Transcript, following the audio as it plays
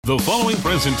The following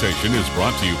presentation is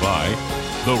brought to you by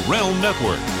The Realm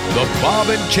Network. The Bob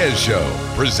and Chez Show,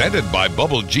 presented by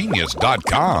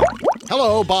BubbleGenius.com.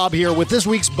 Hello, Bob here with this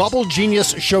week's Bubble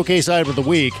Genius Showcase item of the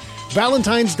week.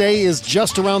 Valentine's Day is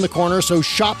just around the corner, so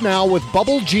shop now with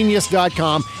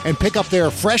BubbleGenius.com and pick up their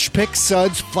Fresh Pick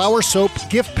Suds Flower Soap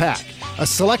Gift Pack. A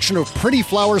selection of pretty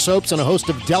flower soaps and a host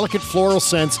of delicate floral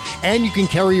scents, and you can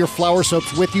carry your flower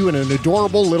soaps with you in an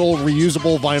adorable little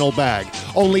reusable vinyl bag.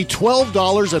 Only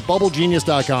 $12 at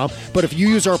BubbleGenius.com, but if you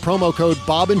use our promo code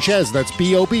Bob and Chez, that's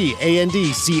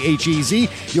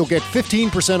BOBANDCHEZ, you'll get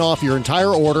 15% off your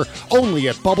entire order only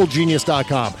at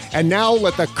BubbleGenius.com. And now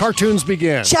let the cartoons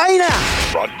begin. China!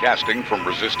 Broadcasting from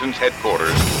Resistance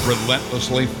Headquarters,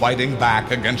 relentlessly fighting back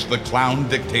against the clown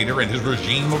dictator and his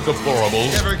regime of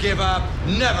deplorables. Never give up,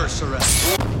 never surrender.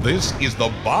 This is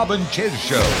the Bob and Chez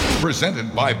Show,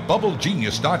 presented by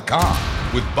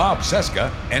BubbleGenius.com, with Bob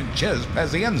Cesca and Chez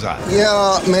Pazienza.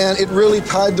 Yeah, man, it really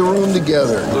tied the room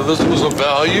together. So this was a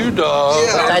value, dog.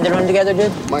 Yeah. Tied the room together,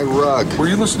 dude? My rug. Were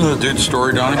you listening to the dude's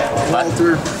story, Donnie?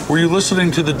 Walter. Were you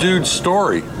listening to the dude's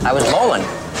story? I was bowling.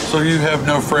 So you have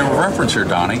no frame of reference here,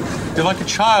 Donnie. You're like a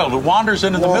child who wanders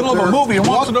into the middle of a movie and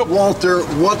wants to know... Walter,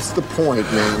 what's the point,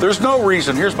 man? There's no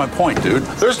reason. Here's my point, dude.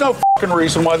 There's no fucking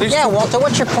reason why these... Yeah, Walter,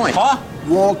 what's your point? Huh?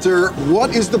 Walter,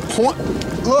 what is the point?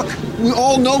 Look, we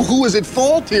all know who is at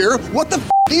fault here. What the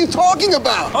are you talking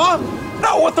about? Huh?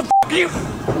 No, what the are you...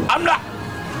 I'm not...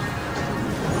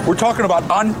 We're talking about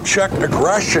unchecked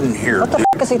aggression here. What the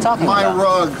is he talking My about?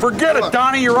 rug. Forget it,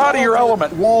 Donnie. You're out of your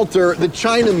element. Walter, the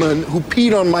Chinaman who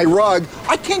peed on my rug,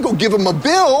 I can't go give him a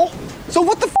bill. So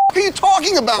what the are you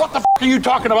talking about? What the are you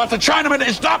talking about? The Chinaman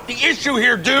is not the issue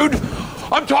here, dude.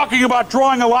 I'm talking about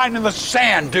drawing a line in the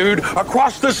sand, dude.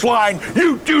 Across this line,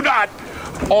 you do not.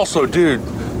 Also, dude,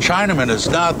 Chinaman is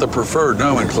not the preferred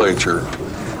nomenclature.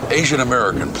 Asian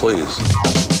American, please.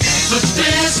 The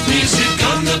best music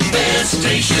on the best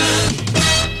station.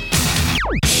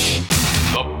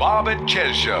 The Bob and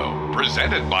Chez Show,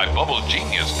 presented by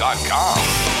BubbleGenius.com.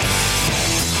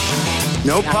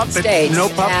 No puppet. States No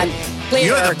puppet. and clear.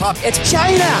 You're the puppet. It's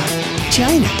China.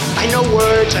 China. I know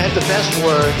words. I have the best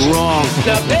words. Wrong.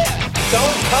 The best.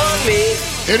 Don't call me.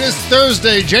 It is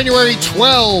Thursday, January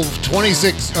 12,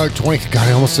 2016. God,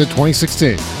 I almost said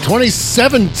 2016.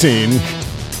 2017.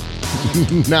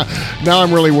 Now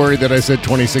I'm really worried that I said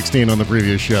 2016 on the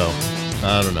previous show.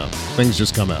 I don't know. Things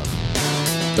just come out.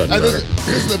 This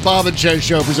is the Bob and Chez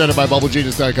Show, presented by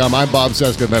BubbleGenius.com. I'm Bob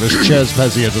Cesca, and that is Chez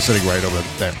Pazienza sitting right over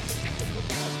there.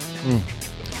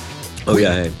 Oh,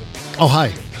 yeah, hey. Oh,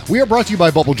 hi. We are brought to you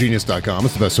by BubbleGenius.com.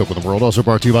 It's the best soap in the world. Also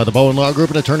brought to you by the Bowen Law Group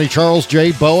and attorney Charles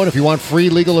J. Bowen. If you want free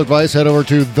legal advice, head over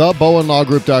to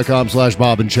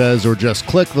thebowenlawgroup.com/Bob and Chez, or just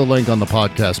click the link on the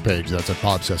podcast page. That's at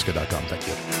bobcesca.com. Thank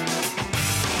you.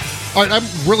 All right, I'm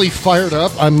really fired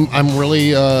up. I'm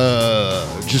really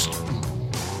just...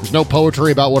 There's no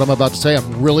poetry about what I'm about to say.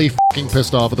 I'm really fucking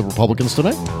pissed off at the Republicans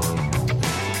tonight.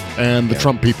 And the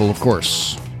Trump people, of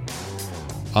course.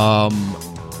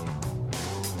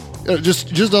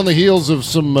 Just on the heels of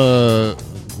some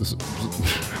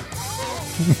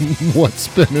what's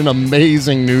been an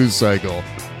amazing news cycle.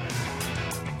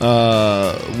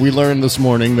 We learned this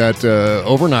morning that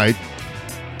overnight,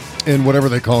 in whatever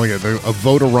they're calling it, a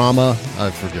votorama, I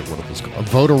forget what it was called, a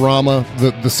votorama,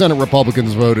 the Senate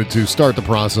Republicans voted to start the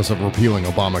process of repealing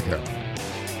Obamacare.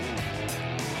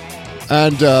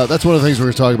 And that's one of the things we're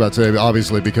going to talk about today,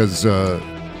 obviously, because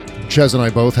Chez and I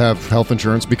both have health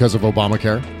insurance because of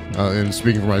Obamacare. And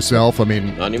speaking for myself, I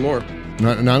mean... Not anymore.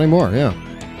 Not anymore, yeah.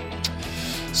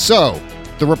 So,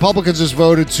 the Republicans just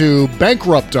voted to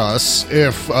bankrupt us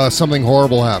if something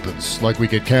horrible happens. Like we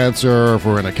get cancer, if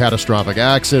we're in a catastrophic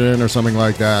accident or something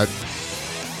like that.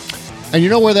 And you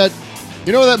know where that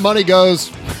money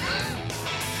goes?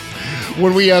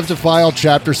 When we have to file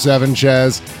Chapter 7,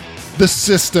 Chez, the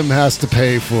system has to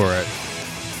pay for it.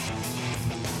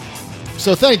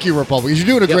 So thank you, Republicans.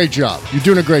 You're doing a great job. You're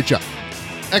doing a great job.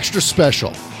 Extra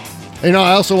special. You know,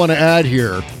 I also want to add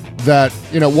here that,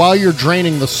 you know, while you're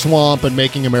draining the swamp and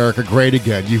making America great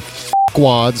again, you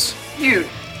f***wads. You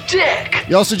dick.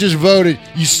 You also just voted,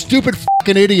 you stupid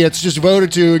fucking idiots, just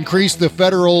voted to increase the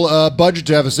federal budget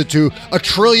deficit to $1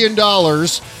 trillion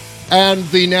and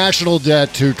the national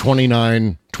debt to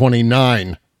 $29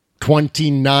 trillion.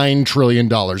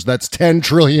 That's $10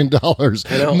 trillion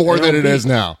more than it is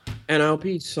now. And I'll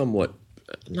be somewhat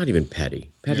not even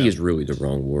petty. Petty is really the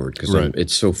wrong word because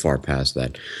it's so far past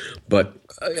that. But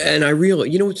and I realize,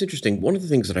 what's interesting? One of the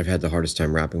things that I've had the hardest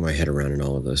time wrapping my head around in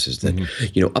all of this is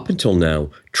that, up until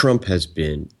now, Trump has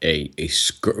been a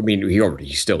scourge. I mean,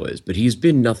 he still is, but he's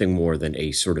been nothing more than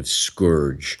a sort of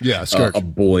scourge, a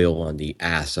boil on the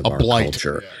ass of our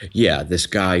culture. Yeah, this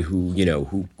guy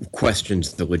who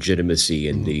questions the legitimacy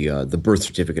and the birth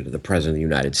certificate of the president of the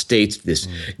United States, this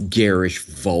garish,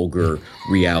 vulgar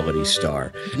reality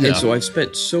star. Yeah. And so I've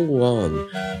spent so long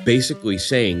basically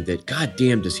saying that, God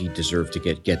damn, does he deserve to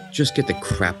get the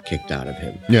crap kicked out of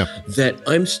him? Yeah. That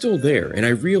I'm still there, and I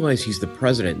realize he's the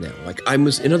president now. Like I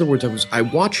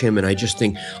watch him and I just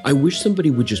think, I wish somebody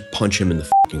would just punch him in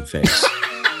the fucking face.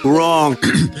 Wrong.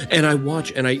 And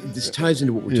this ties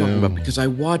into what we're talking about, because I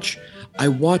watch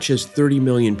as 30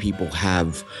 million people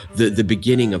have the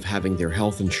beginning of having their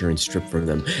health insurance stripped from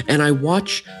them. And I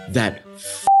watch that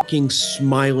fucking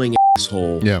smiling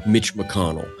asshole, Mitch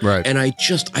McConnell. Right. And I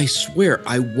swear,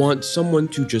 I want someone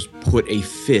to just put a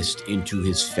fist into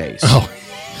his face. Oh.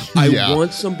 I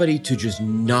want somebody to just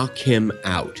knock him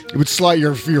out. It would slide,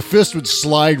 your fist would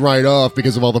slide right off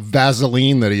because of all the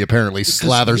Vaseline that he apparently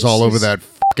slathers all over that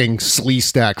fucking slee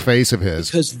stack face of his.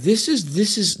 Because this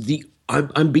is the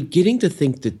I'm beginning to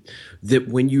think that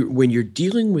when you're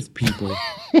dealing with people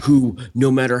who,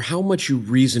 no matter how much you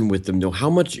reason with them, no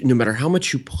matter how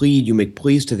much you plead, you make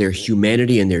pleas to their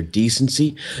humanity and their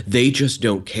decency, they just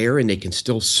don't care, and they can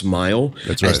still smile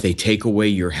as they take away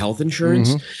your health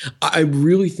insurance. I'm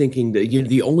really thinking that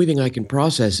the only thing I can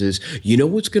process is,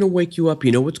 what's going to wake you up,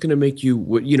 what's going to make you,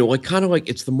 kind of like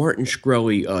it's the Martin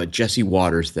Shkreli, Jesse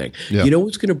Waters thing. Yeah.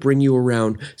 What's going to bring you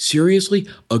around? Seriously,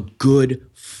 a good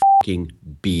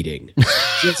beating.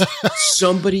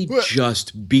 Somebody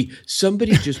just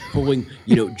pulling,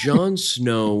 Jon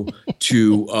Snow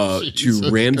to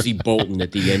Ramsay Bolton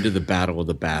at the end of the Battle of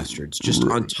the Bastards, just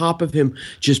on top of him,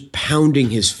 just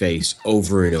pounding his face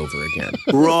over and over again.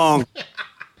 Wrong.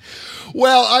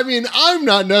 Well, I mean, I'm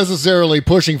not necessarily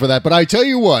pushing for that, but I tell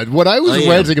you what I was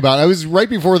ranting about, I was right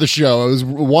before the show, I was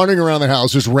wandering around the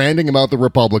house just ranting about the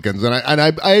Republicans, and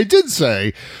I did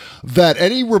say that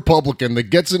any Republican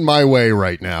that gets in my way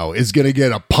right now is going to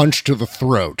get a punch to the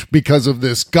throat because of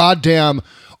this goddamn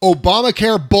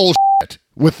Obamacare bullshit.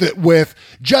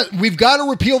 We've got to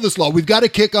repeal this law. We've got to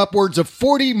kick upwards of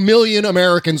 40 million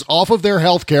Americans off of their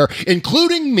health care,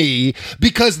 including me,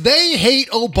 because they hate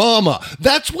Obama.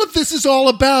 That's what this is all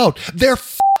about. They're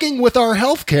fucking with our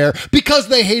health care because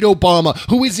they hate Obama,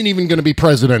 who isn't even going to be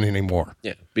president anymore.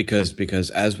 Yeah, because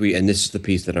and this is the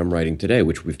piece that I'm writing today,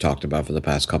 which we've talked about for the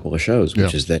past couple of shows,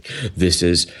 which is that this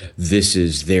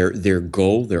is their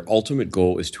goal. Their ultimate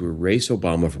goal is to erase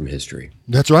Obama from history.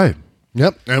 That's right.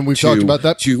 Yep, and we've talked about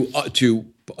that. To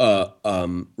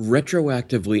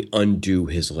retroactively undo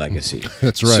his legacy.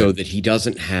 That's right. So that he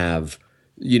doesn't have,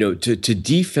 to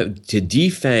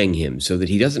defang him, so that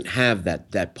he doesn't have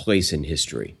that place in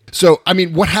history. So, I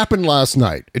mean, what happened last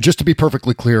night, just to be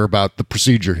perfectly clear about the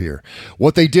procedure here,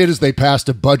 what they did is they passed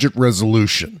a budget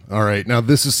resolution. All right. Now,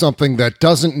 this is something that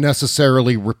doesn't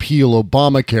necessarily repeal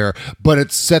Obamacare, but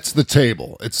it sets the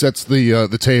table. It sets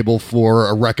the table for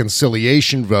a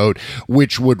reconciliation vote,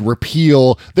 which would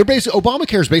repeal.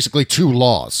 Obamacare is basically two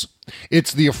laws.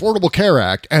 It's the Affordable Care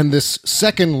Act and this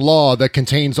second law that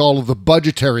contains all of the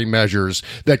budgetary measures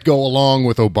that go along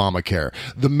with Obamacare,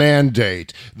 the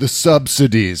mandate, the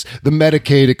subsidies, the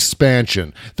Medicaid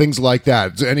expansion, things like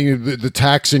that, any of the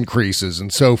tax increases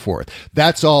and so forth.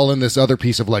 That's all in this other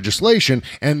piece of legislation,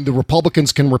 and the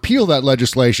Republicans can repeal that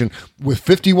legislation with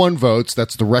 51 votes.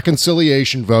 That's the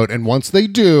reconciliation vote, and once they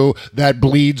do, that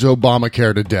bleeds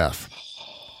Obamacare to death.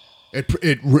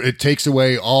 It takes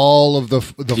away all of the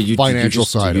financial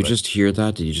side of it. Did you just hear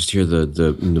that? Did you just hear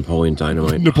the Napoleon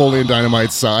Dynamite? Napoleon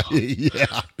Dynamite side,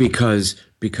 yeah. Because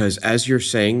as you're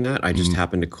saying that, I just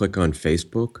happened to click on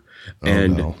Facebook,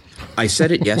 and I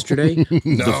said it yesterday.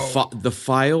 The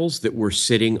files that were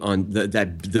sitting on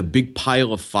the big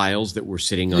pile of files that were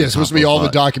sitting on. Yeah, it's supposed to be all the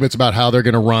documents about how they're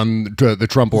going to run the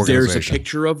Trump organization. There's a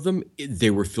picture of them.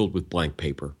 They were filled with blank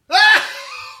paper.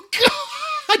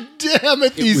 Damn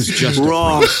it! It was just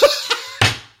wrong.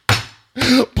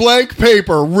 Blank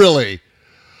paper, really?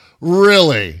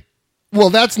 Well,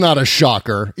 that's not a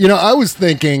shocker. I was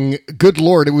thinking, good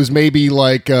Lord, it was maybe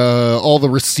like all the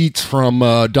receipts from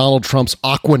Donald Trump's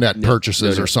Aquanet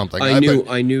purchases or something. I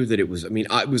knew that it was. I mean,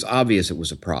 it was obvious it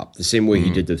was a prop. The same way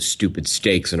he did the stupid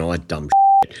steaks and all that dumb.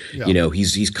 Yeah.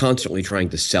 He's constantly trying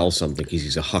to sell something because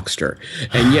he's a huckster.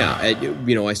 And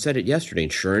I said it yesterday,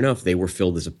 and sure enough, they were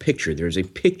filled as a picture. There's a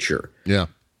picture. Yeah.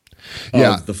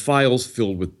 of the files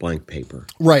filled with blank paper.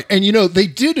 Right. And, they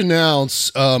did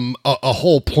announce a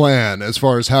whole plan as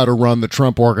far as how to run the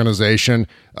Trump organization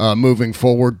moving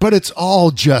forward, but it's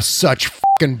all just such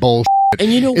fucking bullshit. And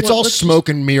it's all smoke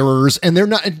and mirrors, and they're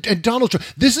not. And Donald Trump,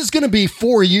 this is going to be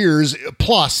 4 years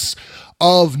plus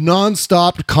of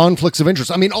nonstop conflicts of interest.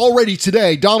 I mean, already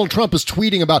today, Donald Trump is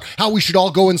tweeting about how we should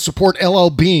all go and support LL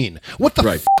Bean. What the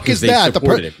fuck is that?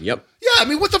 Yep. Yeah, I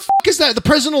mean, what the fuck is that? The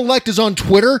president-elect is on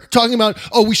Twitter talking about,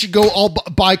 we should go all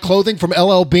buy clothing from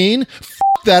LL Bean.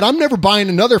 Fuck that. I'm never buying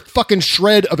another fucking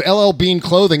shred of LL Bean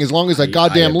clothing as long as I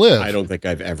goddamn live. I don't think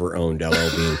I've ever owned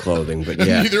LL Bean clothing, but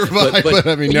yeah. Neither have I, but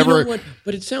I mean, never. You know what?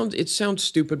 But it sounds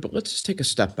stupid, but let's just take a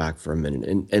step back for a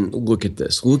minute and look at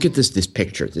this. Look at this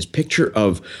picture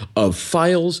of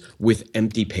files with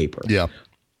empty paper. Yeah.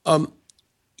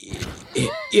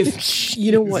 If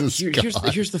you know what,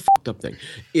 here's the fucked up thing.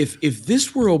 If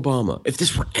this were Obama, if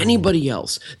this were anybody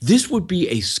else, this would be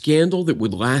a scandal that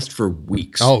would last for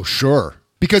weeks. Oh, sure.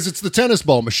 Because it's the tennis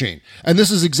ball machine. And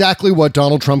this is exactly what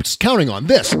Donald Trump's counting on.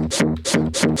 This.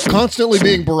 Constantly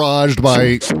being barraged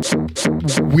by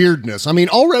weirdness. I mean,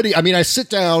 I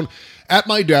sit down at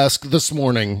my desk this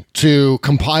morning to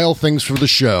compile things for the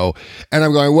show, and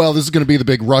I'm going, well, this is going to be the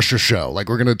big Russia show. Like,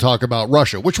 we're going to talk about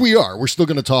Russia, which we are. We're still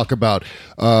going to talk about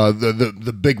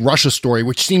the big Russia story,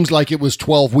 which seems like it was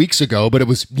 12 weeks ago, but it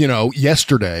was,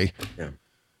 yesterday. Yeah.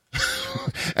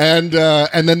 And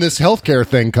then this healthcare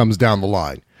thing comes down the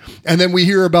line, and then we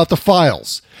hear about the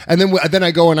files, and then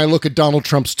I go and I look at Donald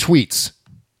Trump's tweets.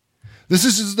 This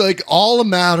is like all a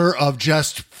matter of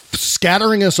just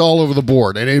scattering us all over the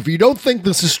board. And if you don't think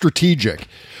this is strategic,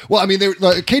 well, I mean,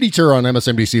 Katie Tur on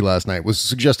MSNBC last night was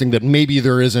suggesting that maybe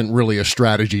there isn't really a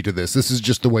strategy to this. This is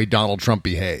just the way Donald Trump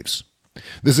behaves.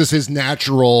 This is his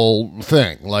natural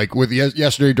thing, like with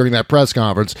yesterday during that press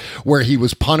conference where he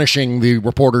was punishing the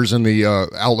reporters and the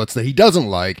outlets that he doesn't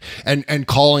like and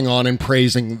calling on and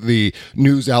praising the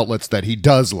news outlets that he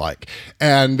does like.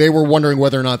 And they were wondering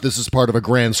whether or not this is part of a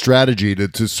grand strategy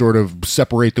to sort of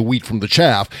separate the wheat from the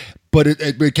chaff. But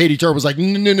Katie Tur was like,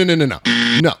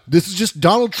 no. This is just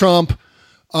Donald Trump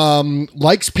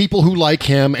likes people who like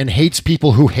him and hates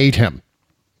people who hate him.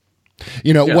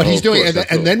 What he's doing.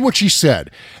 And then what she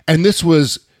said, and this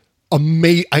was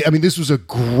amazing. I mean, this was a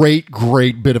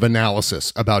great bit of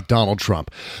analysis about Donald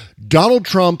Trump. Donald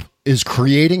Trump is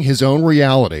creating his own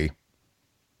reality,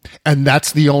 and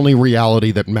that's the only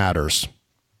reality that matters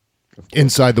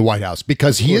inside the White House,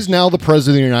 because he is now the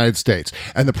president of the United States,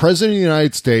 and the president of the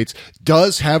United States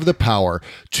does have the power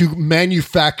to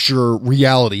manufacture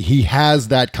reality. He has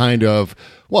that kind of,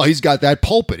 well, he's got that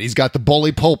pulpit. He's got the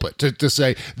bully pulpit to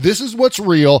say, this is what's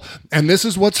real and this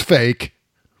is what's fake.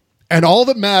 And all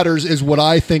that matters is what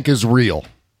I think is real.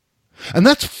 And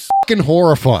that's fucking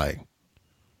horrifying.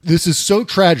 This is so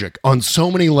tragic on so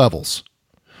many levels.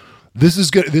 This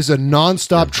is good. This is a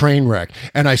nonstop train wreck.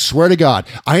 And I swear to God,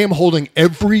 I am holding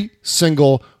every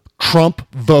single Trump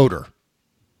voter,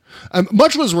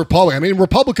 much as Republican. I mean,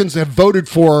 Republicans have voted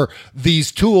for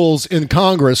these tools in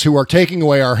Congress who are taking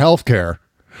away our health care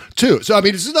too. So, I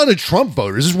mean, this is not a Trump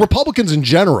voter. This is Republicans in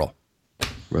general.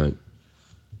 Right.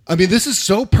 I mean, this is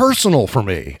so personal for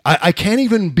me. I can't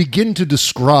even begin to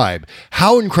describe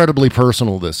how incredibly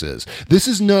personal this is. This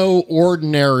is no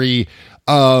ordinary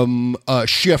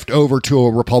shift over to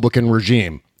a Republican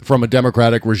regime from a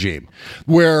Democratic regime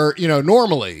where,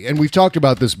 normally, and we've talked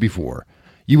about this before,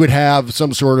 you would have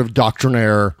some sort of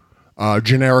doctrinaire,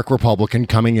 generic Republican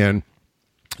coming in,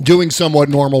 doing somewhat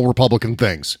normal Republican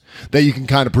things that you can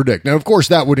kind of predict. Now, of course,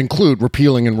 that would include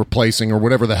repealing and replacing or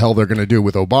whatever the hell they're going to do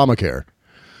with Obamacare.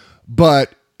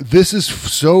 But this is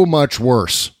so much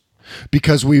worse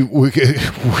because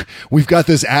we've got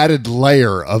this added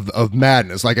layer of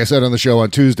madness. Like I said on the show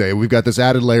on Tuesday, we've got this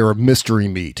added layer of mystery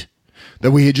meat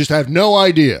that we just have no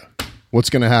idea what's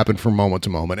going to happen from moment to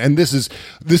moment. And this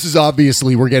is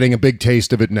obviously, we're getting a big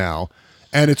taste of it now.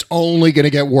 And it's only going to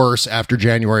get worse after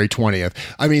January 20th.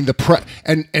 I mean,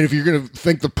 and if you're going to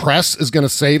think the press is going to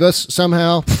save us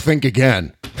somehow, think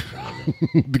again.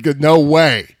 Because no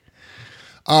way.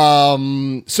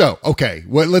 Okay,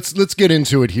 well, let's get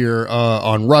into it here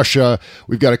on Russia.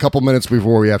 We've got a couple minutes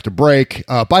before we have to break.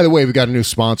 By the way, we've got a new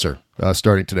sponsor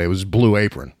starting today. It was Blue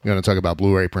Apron. We're going to talk about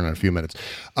Blue Apron in a few minutes.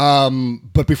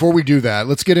 But before we do that,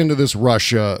 let's get into this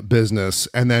Russia business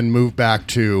and then move back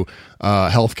to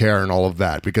healthcare and all of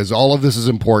that, because all of this is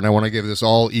important. I want to give this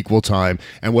all equal time,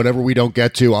 and whatever we don't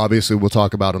get to, obviously, we'll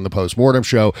talk about in the post-mortem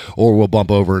show, or we'll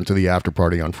bump over into the after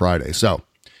party on Friday. So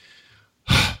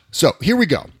here we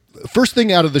go. first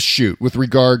thing out of the chute with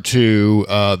regard to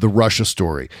the Russia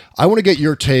story, I want to get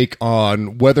your take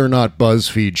on whether or not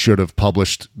BuzzFeed should have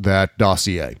published that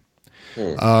dossier.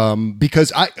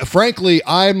 Because frankly,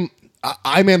 I'm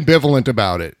ambivalent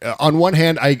about it. On one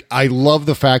hand, I love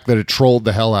the fact that it trolled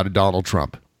the hell out of Donald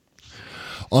Trump.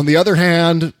 On the other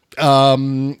hand,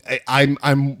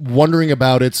 I'm wondering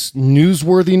about its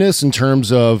newsworthiness in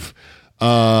terms of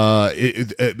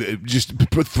just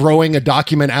throwing a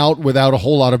document out without a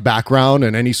whole lot of background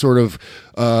and any sort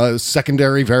of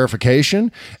secondary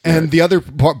verification. And the other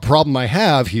problem I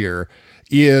have here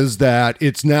is that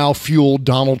it's now fueled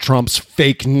Donald Trump's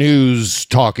fake news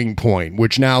talking point,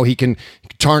 which now he can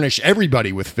tarnish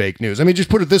everybody with fake news. I mean, just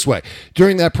put it this way.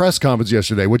 During that press conference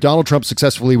yesterday, what Donald Trump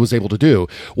successfully was able to do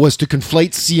was to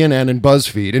conflate CNN and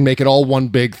BuzzFeed and make it all one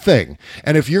big thing.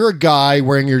 And if you're a guy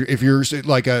if you're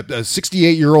like a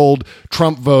 68-year-old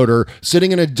Trump voter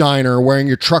sitting in a diner wearing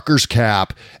your trucker's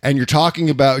cap and you're talking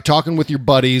with your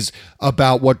buddies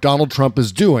about what Donald Trump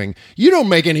is doing, you don't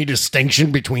make any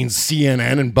distinction between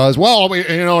CNN and Buzz. Well,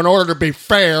 in order to be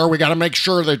fair, we got to make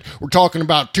sure that we're talking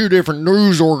about two different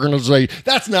news organizations.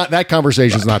 That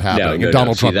conversation's not happening. No,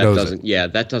 Donald Trump knows it. Yeah,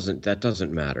 that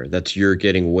doesn't matter. You're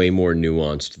getting way more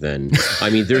nuanced than. I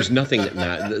mean, there's nothing that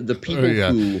matters.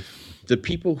 The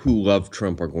people who love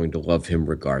Trump are going to love him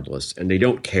regardless, and they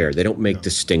don't care. They don't make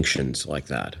distinctions like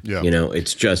that. Yeah.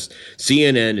 It's just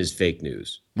CNN is fake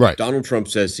news. Right. Donald Trump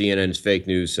says CNN is fake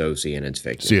news, so CNN's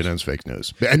fake news. CNN's fake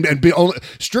news. And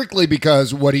strictly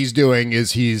because what he's doing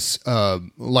is he's,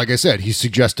 like I said, he's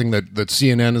suggesting that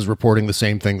CNN is reporting the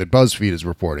same thing that BuzzFeed is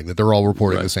reporting, that they're all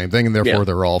reporting the same thing, and therefore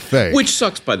they're all fake. Which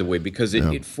sucks, by the way, because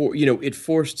it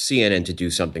forced CNN to do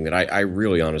something that I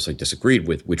really honestly disagreed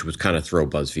with, which was kind of throw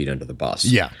BuzzFeed under the bus.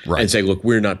 Yeah, right. And say, look,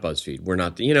 we're not BuzzFeed. We're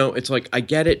not, it's like, I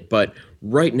get it, but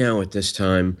right now at this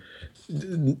time,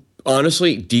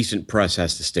 honestly, decent press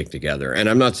has to stick together. And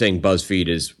I'm not saying BuzzFeed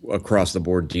is across the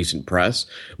board decent press,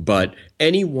 but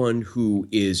anyone who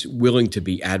is willing to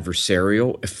be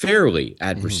fairly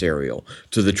adversarial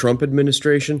to the Trump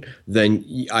administration, then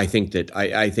I think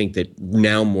that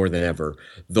now more than ever,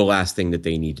 the last thing that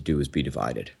they need to do is be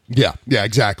divided. Yeah,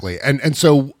 exactly. And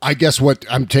so I guess what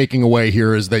I'm taking away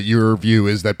here is that your view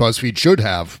is that BuzzFeed should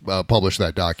have published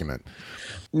that document.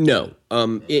 No.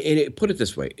 Put it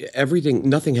this way: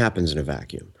 nothing happens in a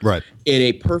vacuum. Right. In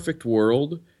a perfect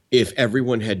world, if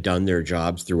everyone had done their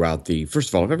jobs throughout the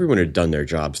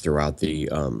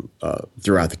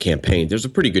campaign, there's a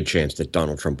pretty good chance that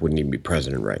Donald Trump wouldn't even be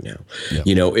president right now. Yeah.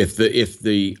 If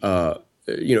the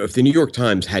New York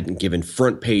Times hadn't given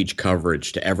front page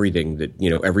coverage to everything that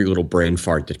every little brain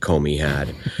fart that Comey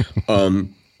had.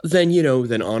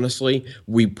 Then honestly,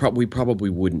 we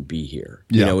probably wouldn't be here.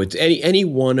 Yeah. It's any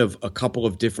one of a couple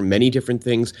of many different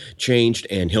things changed,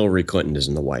 and Hillary Clinton is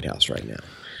in the White House right now.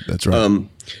 That's right.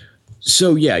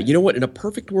 So yeah, you know what? In a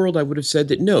perfect world, I would have said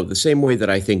that no. The same way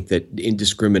that I think that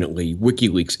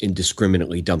WikiLeaks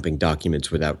indiscriminately dumping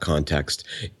documents without context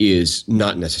is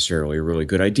not necessarily a really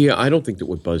good idea. I don't think that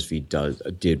what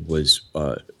BuzzFeed did was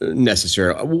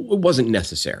necessary. It wasn't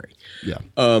necessary. Yeah.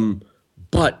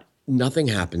 But nothing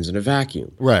happens in a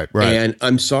vacuum. Right. And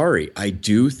I'm sorry, I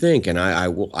do think, and I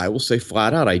will say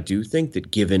flat out, I do think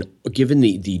that given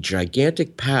the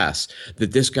gigantic pass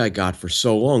that this guy got for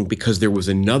so long, because there was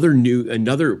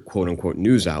another quote unquote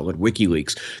news outlet,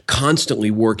 WikiLeaks, constantly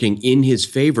working in his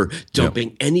favor,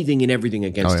 dumping anything and everything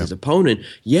against his opponent.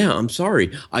 Yeah, I'm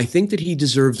sorry. I think that he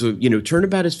deserves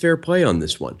turnabout is fair play on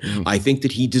this one. Mm. I think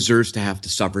that he deserves to have to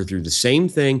suffer through the same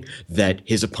thing that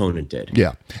his opponent did.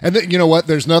 Yeah. And you know what?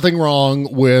 There's nothing wrong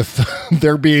with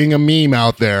there being a meme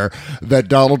out there that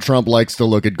Donald Trump likes to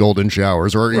look at golden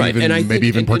showers or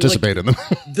even participate in them.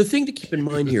 The thing to keep in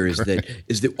mind here is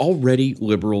that already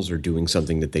liberals are doing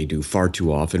something that they do far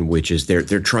too often, which is they're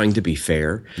trying to be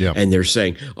fair. Yeah. And they're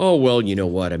saying, oh, well, you know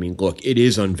what? I mean, look, it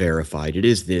is unverified. It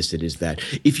is this, it is that.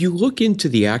 If you look into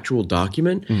the actual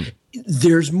document,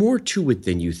 there's more to it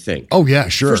than you think. Oh, yeah,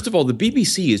 sure. First of all, the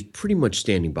BBC is pretty much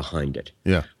standing behind it.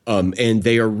 Yeah. And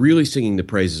they are really singing the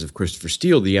praises of Christopher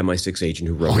Steele, the MI6 agent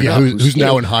who wrote it up. Who's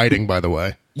now in hiding, by the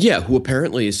way. Yeah, who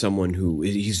apparently is someone who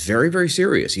he's very, very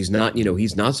serious. He's not,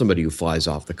 he's not somebody who flies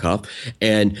off the cuff.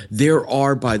 And there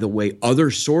are, by the way,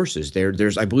 other sources.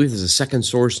 I believe there's a second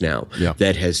source now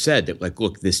that has said that, like,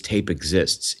 look, this tape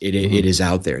exists. It is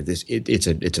out there. It's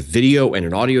a video and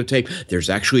an audio tape. There's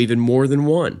actually even more than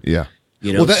one. Yeah.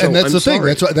 And that's the thing.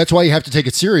 That's why you have to take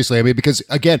it seriously. I mean, because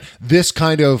again, this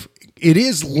kind of it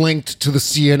is linked to the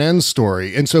CNN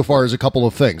story insofar as a couple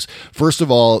of things. First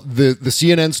of all, the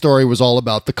CNN story was all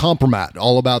about the compromat,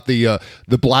 all about the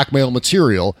blackmail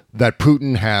material that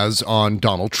Putin has on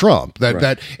Donald Trump.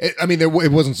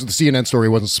 It wasn't, the CNN story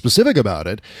wasn't specific about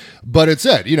it, but it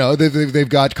said, they've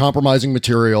got compromising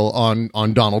material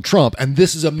on Donald Trump, and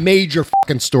this is a major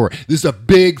fucking story. This is a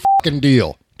big fucking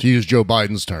deal, to use Joe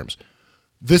Biden's terms.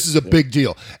 This is a big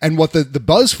deal. And what the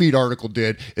Buzzfeed article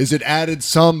did is it added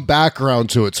some background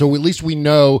to it. So at least we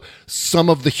know some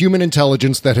of the human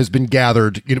intelligence that has been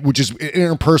gathered, which is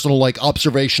interpersonal, like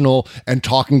observational and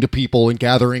talking to people and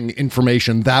gathering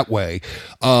information that way.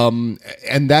 And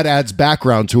that adds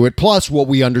background to it. Plus, what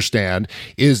we understand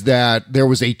is that there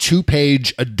was a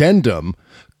 2-page addendum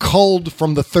culled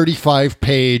from the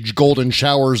 35-page Golden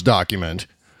Showers document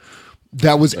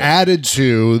that was added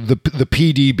to the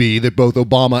PDB that both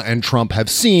Obama and Trump have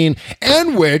seen,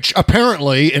 and which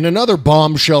apparently in another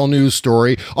bombshell news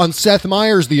story on Seth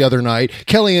Meyers the other night,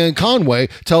 Kellyanne Conway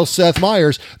tells Seth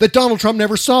Meyers that Donald Trump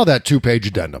never saw that 2-page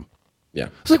addendum. Yeah.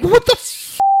 It's like, what the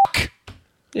fuck?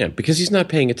 Yeah, because he's not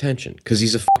paying attention, because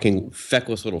he's a fucking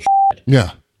feckless little shit.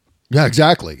 Yeah. Yeah,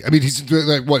 exactly. I mean, he's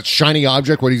like, what, shiny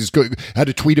object? What, had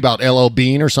to tweet about LL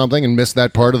Bean or something and missed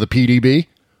that part of the PDB?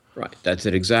 Right, that's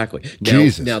it exactly.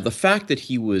 Now, the fact that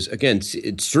he was, again,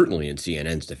 it's certainly in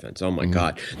CNN's defense. Oh my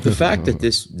God, the fact that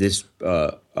this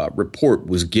report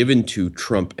was given to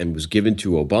Trump and was given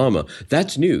to Obama,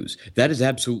 that's news. That is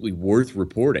absolutely worth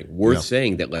reporting, worth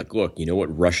saying that. Like, look, you know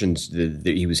what, Russians?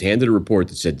 He was handed a report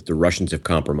that said that the Russians have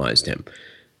compromised him.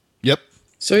 Yep.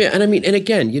 So, yeah, and I mean, and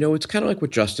again, it's kind of like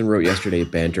what Justin wrote yesterday at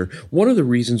Banter. One of the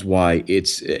reasons why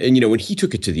when he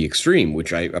took it to the extreme,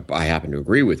 which I happen to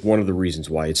agree with, one of the reasons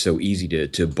why it's so easy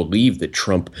to believe that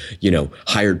Trump,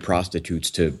 hired prostitutes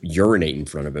to urinate in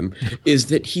front of him is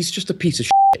that he's just a piece of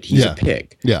shit. He's a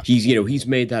pig. Yeah. He's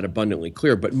made that abundantly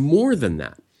clear. But more than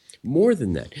that,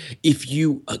 if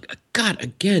you, God,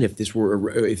 again, if this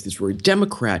were a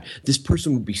Democrat, this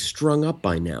person would be strung up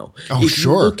by now. Oh, if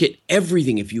sure. you look at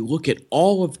everything, if you look at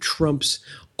all of Trump's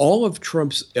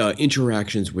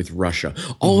interactions with Russia,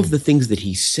 all of the things that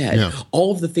he said,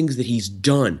 all of the things that he's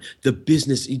done, the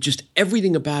business, just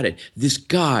everything about it, this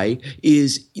guy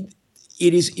is.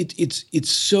 It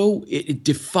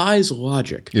defies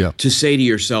logic to say to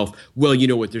yourself, well, you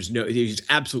know what, he's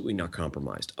absolutely not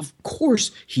compromised. Of course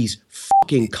he's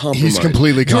fucking compromised. He's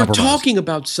completely compromised. You're talking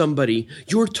about somebody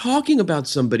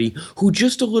who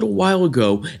just a little while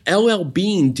ago, LL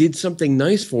Bean did something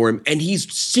nice for him and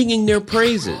he's singing their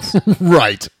praises.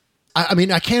 Right. I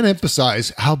mean, I can't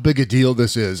emphasize how big a deal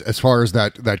this is as far as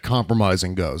that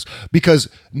compromising goes, because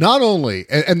not only,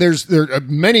 and there are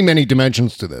many, many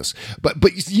dimensions to this, but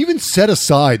even set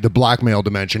aside the blackmail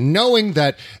dimension, knowing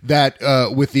that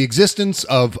with the existence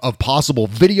of possible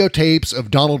videotapes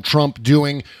of Donald Trump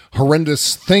doing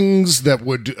horrendous things that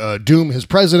would doom his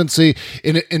presidency,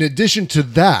 in addition to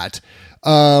that,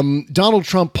 Donald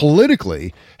Trump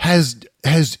politically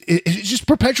is just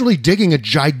perpetually digging a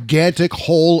gigantic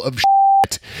hole of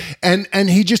shit.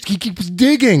 And he keeps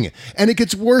digging, and it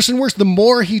gets worse and worse. The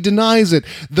more he denies it,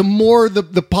 the more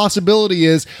the possibility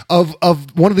is of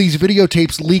one of these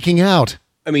videotapes leaking out.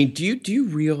 I mean, do you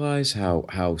realize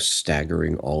how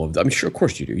staggering all of that? I'm sure, of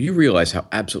course you do. You realize how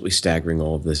absolutely staggering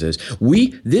all of this is.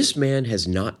 This man has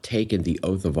not taken the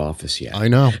oath of office yet. I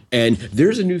know. And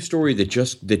there's a new story that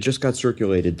just got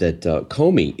circulated that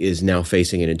Comey is now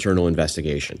facing an internal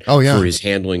investigation. For his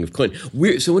handling of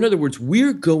Clinton. So in other words,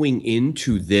 we're going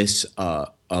into this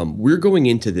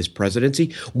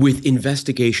presidency with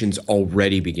investigations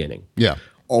already beginning. Yeah.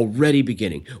 Already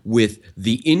beginning with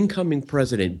the incoming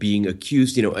president being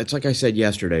accused. It's like I said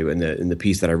yesterday in the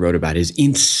piece that I wrote about his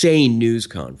insane news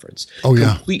conference. Oh,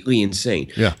 yeah. Completely insane.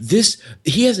 Yeah.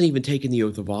 He hasn't even taken the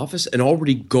oath of office, and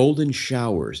already Golden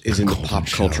Showers is in the pop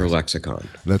culture lexicon.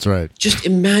 That's right. Just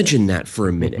imagine that for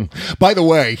a minute. By the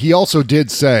way, he also did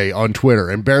say on Twitter,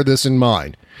 and bear this in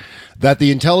mind, that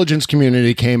the intelligence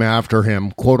community came after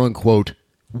him, quote unquote,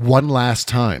 one last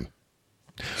time.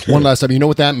 One last time. You know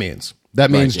what that means? That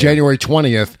means January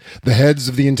 20th, the heads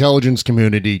of the intelligence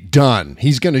community, done.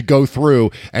 He's going to go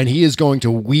through and he is going to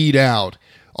weed out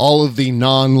all of the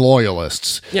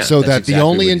non-loyalists so that the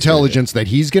only intelligence that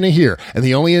he's going to hear and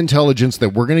the only intelligence that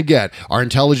we're going to get are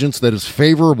intelligence that is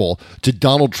favorable to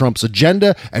Donald Trump's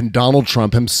agenda and Donald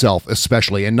Trump himself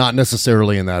especially, and not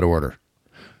necessarily in that order.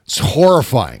 It's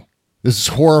horrifying. This is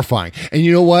horrifying. And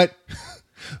you know what?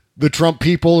 The Trump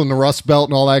people and the Rust Belt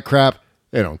and all that crap,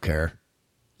 they don't care.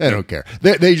 They don't care.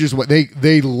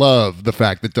 They love the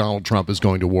fact that Donald Trump is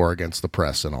going to war against the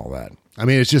press and all that. I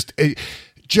mean, it's just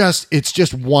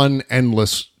one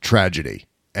endless tragedy.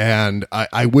 And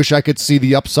I wish I could see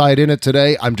the upside in it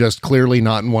today. I'm just clearly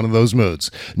not in one of those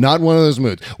moods. Not in one of those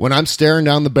moods. When I'm staring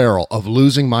down the barrel of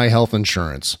losing my health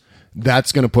insurance,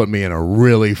 that's going to put me in a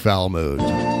really foul mood.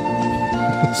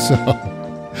 So,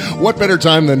 what better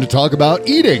time than to talk about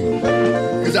eating?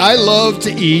 Because I love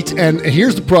to eat, and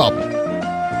here's the problem.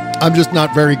 I'm just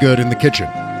not very good in the kitchen.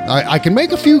 I can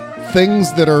make a few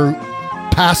things that are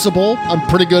passable. I'm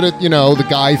pretty good at, the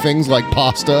guy things like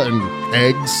pasta and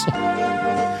eggs.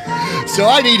 So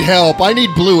I need help. I need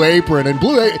Blue Apron, and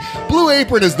Blue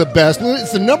Apron is the best.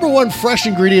 It's the number one fresh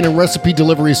ingredient and recipe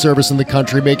delivery service in the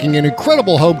country, making an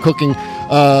incredible home cooking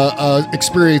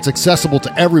experience accessible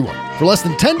to everyone. For less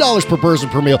than $10 per person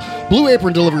per meal, Blue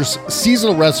Apron delivers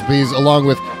seasonal recipes along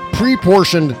with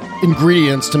pre-portioned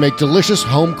ingredients to make delicious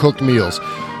home-cooked meals.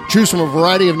 Choose from a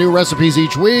variety of new recipes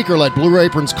each week, or let Blue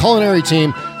Apron's culinary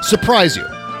team surprise you.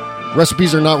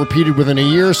 Recipes are not repeated within a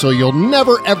year, so you'll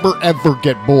never, ever, ever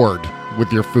get bored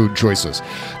with your food choices.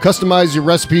 Customize your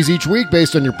recipes each week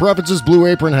based on your preferences. Blue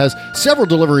Apron has several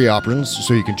delivery options,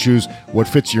 so you can choose what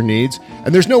fits your needs.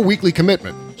 And there's no weekly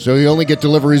commitment, so you only get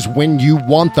deliveries when you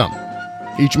want them.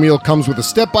 Each meal comes with a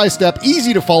step-by-step,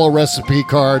 easy-to-follow recipe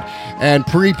card and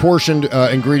pre-portioned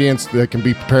ingredients that can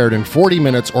be prepared in 40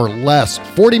 minutes or less.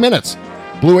 40 minutes!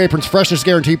 Blue Apron's freshness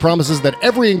guarantee promises that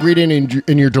every ingredient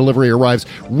in your delivery arrives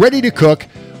ready to cook,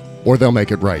 or they'll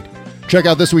make it right. Check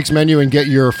out this week's menu and get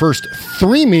your first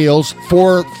 3 meals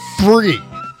for free.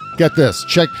 Get this.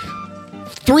 Check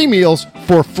 3 meals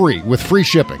for free with free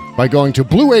shipping by going to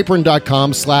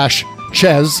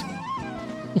blueapron.com/Chez.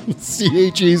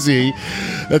 C-H-E-Z.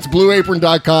 That's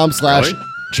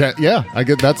blueapron.com/Chez. Yeah, I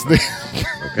get that's the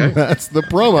okay. That's the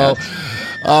promo.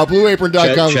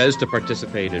 Blueapron.com. Chez to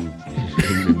participate in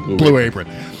Blue Apron.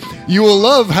 You will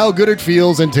love how good it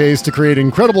feels and tastes to create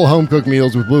incredible home-cooked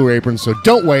meals with Blue Apron, so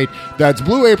don't wait. That's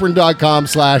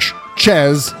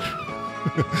blueapron.com/Chez.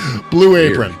 Blue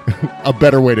Apron, a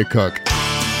better way to cook.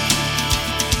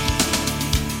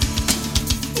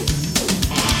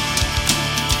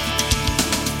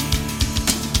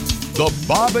 The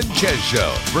Bob and Chez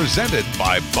Show, presented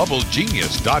by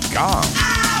BubbleGenius.com.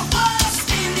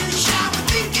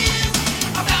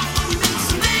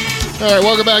 All right,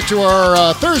 welcome back to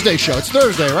our Thursday show. It's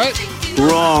Thursday, right?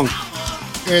 Wrong.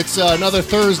 It's another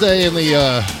Thursday in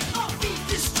the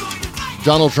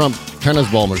Donald Trump tennis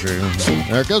ball machine.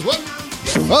 There it goes. What?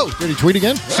 Oh, did he tweet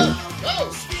again?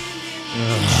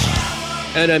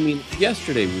 And I mean,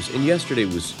 yesterday was,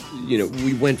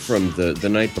 we went from the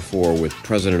night before with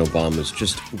President Obama's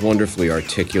just wonderfully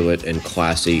articulate and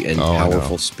classy and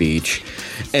powerful speech.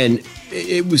 And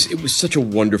it was such a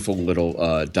wonderful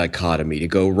little dichotomy to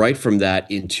go right from that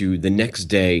into the next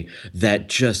day, that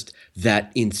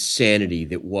insanity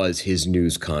that was his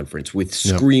news conference with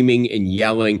screaming and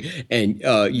yelling and,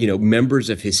 members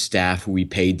of his staff who he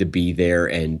paid to be there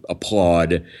and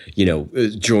applaud,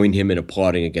 join him in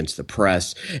applauding against the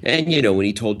press. And, when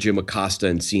he told Jim Acosta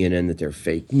and CNN that they're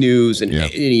fake news and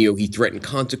he threatened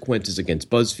consequences against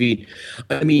Buzzfeed.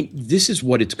 I mean, this is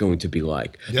what it's going to be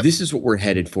like. Yep. This is what we're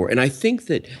headed for. And I think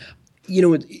that,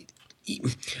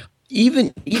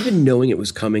 even knowing it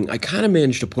was coming, I kind of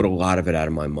managed to put a lot of it out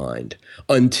of my mind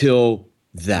until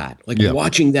that.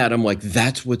 Watching that, I'm like,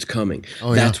 that's what's coming.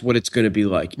 That's what it's going to be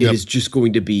like. It is just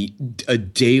going to be a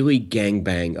daily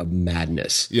gangbang of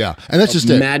madness. Yeah, and that's just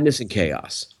madness and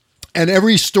chaos. And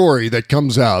every story that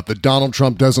comes out that Donald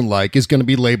Trump doesn't like is going to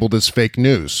be labeled as fake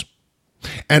news.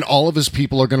 And all of his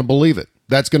people are going to believe it.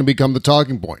 That's going to become the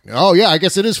talking point. Oh, yeah, I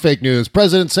guess it is fake news.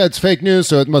 President said it's fake news,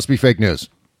 so it must be fake news.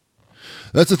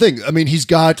 That's the thing. I mean, he's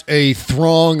got a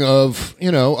throng of,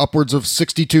 upwards of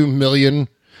 62 million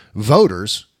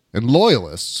voters and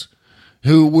loyalists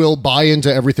who will buy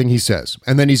into everything he says.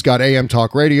 And then he's got AM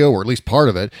talk radio, or at least part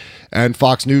of it, and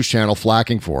Fox News Channel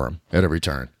flacking for him at every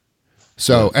turn.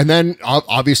 So, and then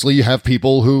obviously you have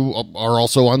people who are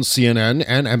also on CNN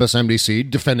and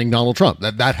MSNBC defending Donald Trump.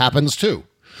 That happens too.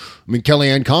 I mean,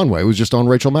 Kellyanne Conway was just on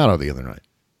Rachel Maddow the other night.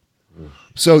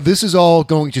 So this is all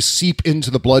going to seep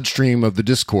into the bloodstream of the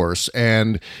discourse,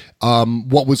 and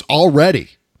what was already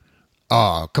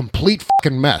a complete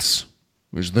fucking mess,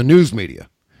 which is the news media,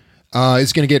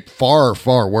 is going to get far,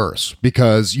 far worse,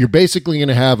 because you're basically going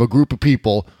to have a group of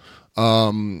people,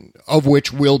 of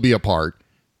which we'll be a part,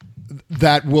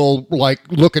 that will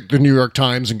look at the New York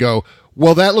Times and go,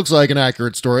 well, that looks like an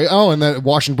accurate story. Oh, and that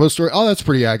Washington Post story. Oh, that's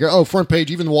pretty accurate. Oh, front page,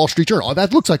 even the Wall Street Journal. Oh,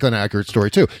 that looks like an accurate story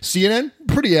too. CNN,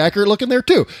 pretty accurate looking there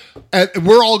too. And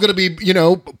we're all going to be,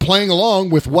 playing along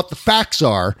with what the facts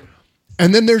are.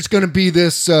 And then there's going to be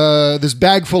this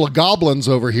bag full of goblins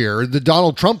over here, the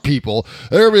Donald Trump people.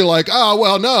 They're going to be like, oh,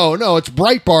 well, no, it's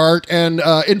Breitbart and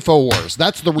InfoWars.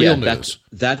 That's the real news.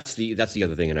 That's the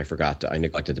other thing, and I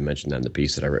neglected to mention that in the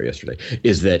piece that I wrote yesterday,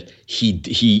 is that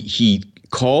he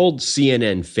called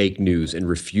CNN fake news and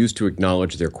refused to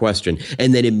acknowledge their question,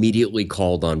 and then immediately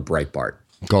called on Breitbart.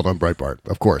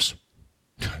 Of course.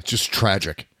 Just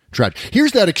tragic.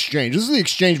 Here's that exchange. This is the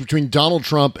exchange between Donald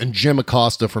Trump and Jim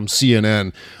Acosta from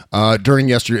CNN during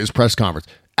yesterday's press conference.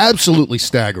 Absolutely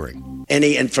staggering.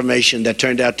 Any information that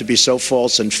turned out to be so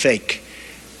false and fake,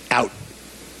 out.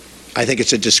 I think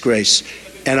it's a disgrace.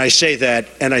 And I say that,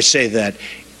 and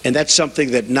that's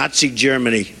something that Nazi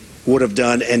Germany would have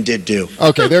done and did do.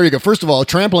 Okay, there you go. First of all,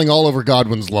 trampling all over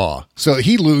Godwin's law. So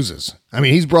he loses. I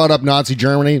mean, he's brought up Nazi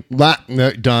Germany.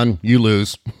 Done. You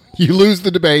lose. You lose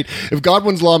the debate. If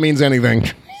Godwin's law means anything,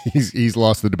 he's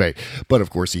lost the debate. But of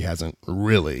course he hasn't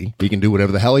really. He can do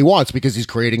whatever the hell he wants because he's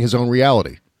creating his own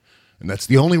reality. And that's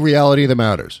the only reality that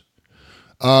matters.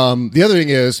 The other thing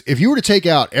is, if you were to take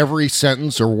out every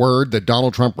sentence or word that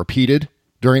Donald Trump repeated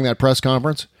during that press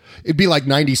conference, it'd be like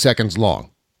 90 seconds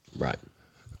long. Right.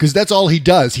 Because that's all he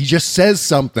does. He just says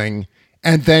something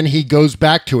and then he goes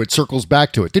back to it, circles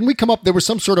back to it. Didn't we come up? There was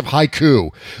some sort of haiku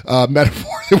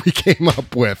metaphor that we came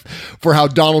up with for how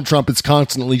Donald Trump is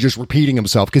constantly just repeating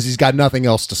himself because he's got nothing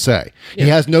else to say. Yeah, he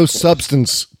has no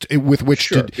substance with which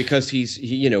to. Because he's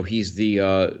the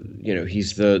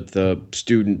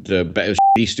student, the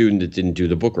student that didn't do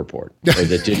the book report, or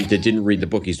that didn't read the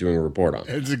book he's doing a report on.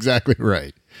 That's exactly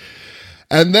right.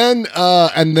 And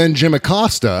then Jim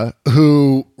Acosta,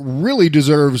 who really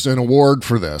deserves an award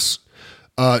for this,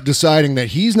 deciding that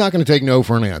he's not going to take no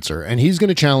for an answer, and he's going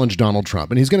to challenge Donald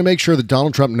Trump, and he's going to make sure that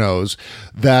Donald Trump knows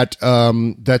that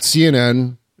that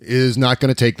CNN is not going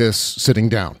to take this sitting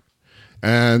down.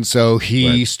 And so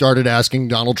he started asking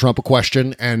Donald Trump a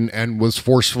question and was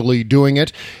forcefully doing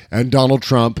it, and Donald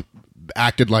Trump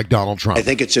acted like Donald Trump. I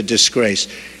think it's a disgrace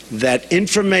that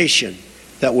information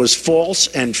that was false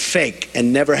and fake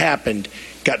and never happened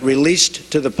got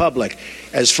released to the public.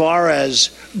 As far as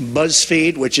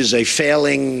Buzzfeed, which is a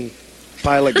failing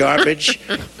pile of garbage.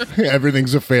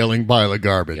 Everything's a failing pile of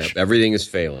garbage. Yep, everything is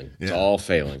failing. It's all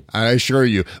failing. I assure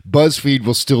you, Buzzfeed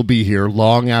will still be here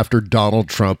long after Donald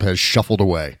Trump has shuffled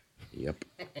away. Yep.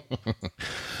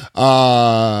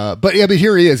 But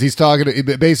here he is. He's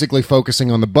basically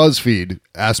focusing on the Buzzfeed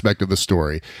aspect of the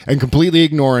story and completely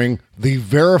ignoring the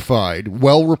verified,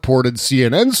 well-reported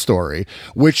CNN story,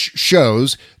 which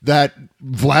shows that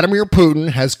Vladimir Putin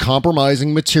has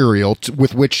compromising material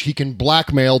with which he can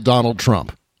blackmail Donald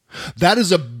Trump. That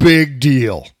is a big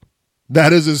deal.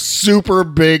 That is a super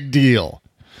big deal.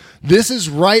 This is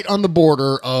right on the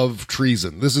border of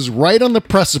treason. This is right on the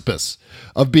precipice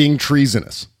of being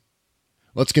treasonous.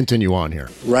 Let's continue on here.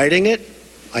 Writing it,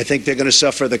 I think they're going to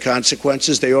suffer the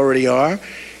consequences. They already are.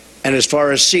 And as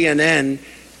far as CNN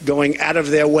going out of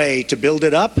their way to build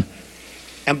it up,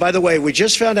 and by the way, we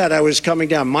just found out I was coming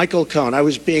down. Michael Cohen.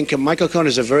 Michael Cohen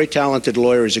is a very talented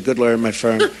lawyer. He's a good lawyer in my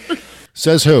firm.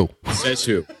 Says who? Says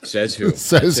who? Says who?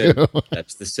 Says who?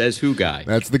 That's the says who guy.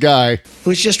 That's the guy.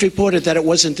 Who's just reported that it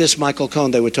wasn't this Michael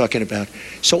Cohen they were talking about.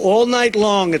 So all night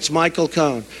long, it's Michael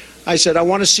Cohen. I said, I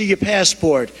want to see your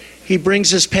passport. He brings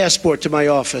his passport to my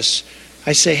office.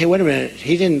 I say, hey, wait a minute.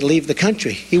 He didn't leave the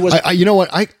country. He was. You know what?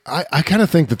 I kind of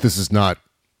think that this is not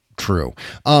true.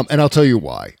 And I'll tell you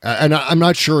why. And I'm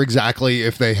not sure exactly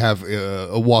if they have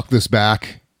walked this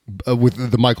back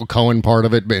with the Michael Cohen part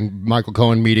of it, and Michael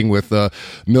Cohen meeting with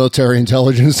military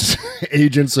intelligence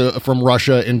agents from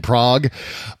Russia in Prague.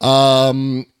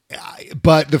 But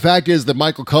the fact is that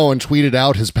Michael Cohen tweeted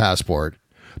out his passport,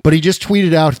 but he just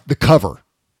tweeted out the cover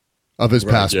of his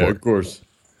passport. Yeah, of course.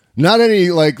 Not any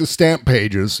the stamp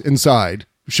pages inside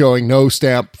showing no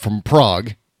stamp from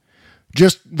Prague,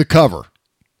 just the cover.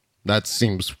 That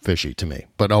seems fishy to me,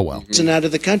 but oh well. And out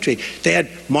of the country. They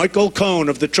had Michael Cohen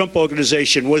of the Trump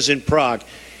Organization was in Prague.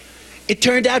 It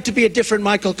turned out to be a different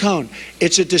Michael Cohen.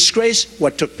 It's a disgrace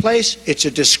what took place. It's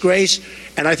a disgrace,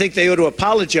 and I think they ought to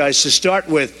apologize to start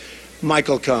with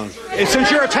Michael Cohen. Since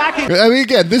you're attacking... I mean,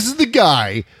 again, this is the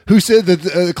guy who said that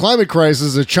the climate crisis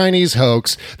is a Chinese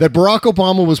hoax, that Barack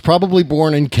Obama was probably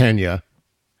born in Kenya.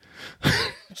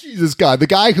 Jesus God, the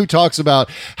guy who talks about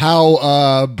how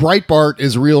Breitbart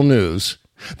is real news,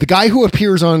 the guy who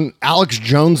appears on Alex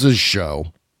Jones's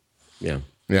show. Yeah.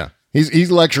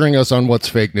 He's lecturing us on what's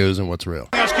fake news and what's real.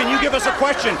 Can you give us a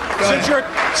question?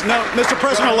 Mr.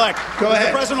 President-elect. Go ahead.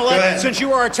 Mr. President-elect, since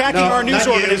you are attacking our news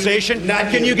organization,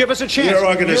 can you give us a chance? Your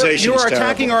organization You are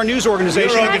attacking our news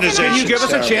organization. Your organization. Can you give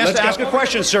us a chance to ask a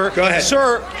question, sir? Go ahead.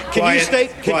 Sir, can you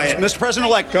state, Quiet. Mr.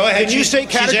 President-elect, Go ahead. can you state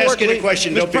categorically? She's asking a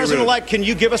question. Don't Mr. be rude. President-elect, can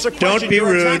you give us a question? Don't be You're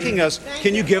rude. attacking us.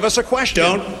 Can you give us a question?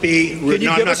 Don't be rude. Can you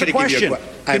No, give I'm us not a going to give you a question?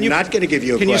 question. I'm not going to give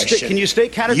you a question. Can you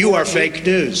state categorically? You are fake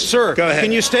news. Sir, go ahead.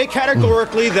 Can you state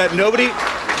categorically that nobody...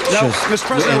 No, Mr.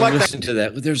 President-elect... Listen to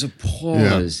that. There's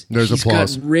applause. Yeah, there's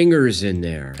applause. He's got ringers in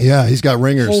there. Yeah, he's got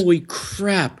ringers. Holy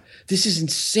crap. This is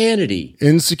insanity.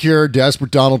 Insecure,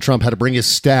 desperate Donald Trump had to bring his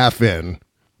staff in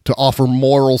to offer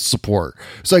moral support.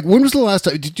 It's like, when was the last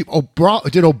time did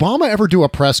Obama ever do a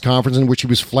press conference in which he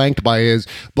was flanked by his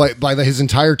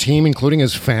entire team, including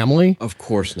his family? Of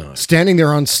course not. Standing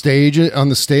there on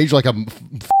the stage like a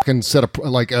fucking set of,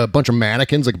 like a bunch of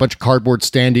mannequins, like a bunch of cardboard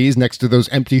standees next to those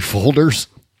empty folders.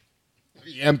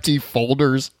 Empty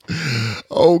folders.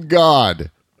 Oh God,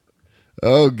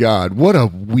 what a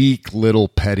weak little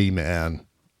petty man.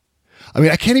 I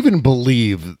mean, I can't even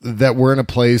believe that we're in a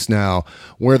place now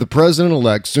where the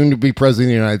president-elect, soon to be president of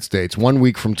the United States, 1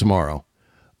 week from tomorrow,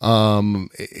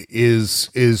 is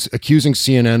accusing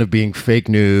CNN of being fake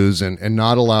news and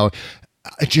not allow.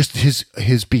 Just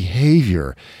his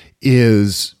behavior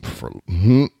is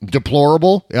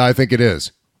deplorable. Yeah, I think it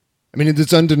is. I mean,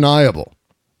 it's undeniable.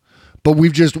 But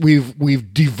we've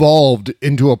devolved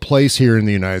into a place here in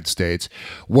the United States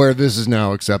where this is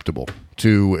now acceptable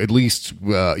to at least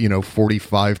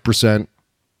 45%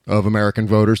 of American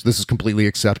voters. This is completely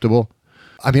acceptable.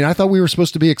 I mean, I thought we were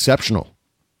supposed to be exceptional.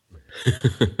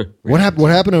 What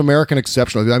happened to American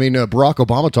exceptional? I mean, Barack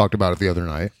Obama talked about it the other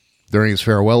night during his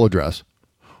farewell address.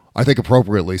 I think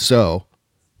appropriately so,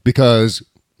 because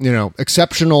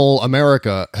exceptional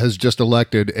America has just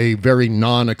elected a very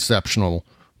non-exceptional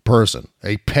person,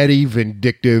 a petty,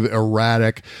 vindictive,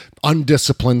 erratic,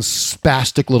 undisciplined,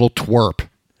 spastic little twerp.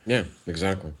 Yeah,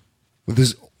 exactly. With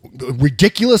his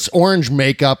ridiculous orange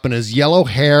makeup and his yellow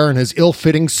hair and his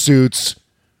ill-fitting suits,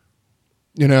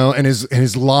 and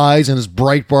his lies and his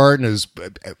Breitbart and his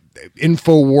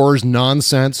InfoWars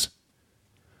nonsense.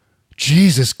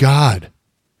 Jesus God.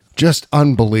 Just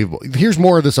unbelievable. Here's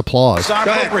more of this applause. It's not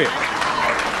appropriate.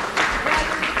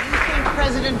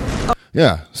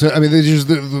 Yeah. So, I mean,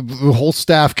 the whole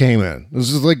staff came in.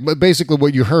 This is like basically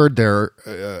what you heard there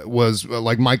was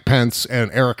like Mike Pence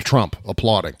and Eric Trump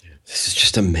applauding. This is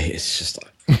just amazing. It's just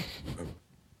like...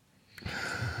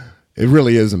 It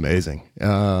really is amazing.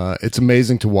 It's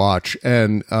amazing to watch.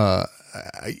 And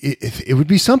it would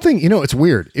be something, it's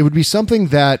weird. It would be something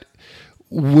that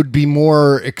would be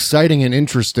more exciting and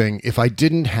interesting if I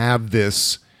didn't have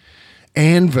this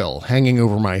anvil hanging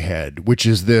over my head, which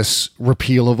is this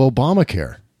repeal of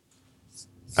Obamacare.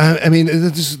 I mean,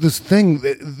 this thing,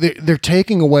 they're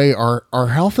taking away our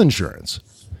health insurance.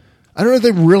 I don't know if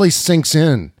that really sinks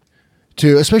in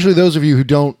to, especially those of you who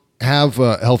don't have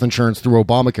health insurance through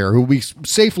Obamacare, who will be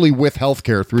safely with health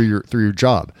care through your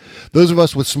job. Those of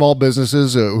us with small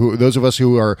businesses, those of us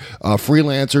who are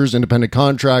freelancers, independent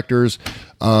contractors,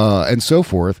 and so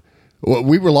forth,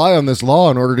 we rely on this law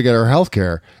in order to get our health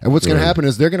care. And what's going to happen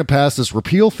is they're going to pass this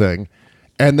repeal thing,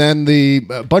 and then the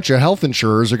bunch of health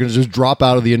insurers are going to just drop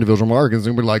out of the individual markets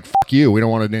and be like, fuck you, we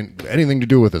don't want anything to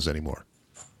do with this anymore.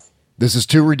 This is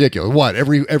too ridiculous. What,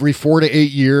 every 4 to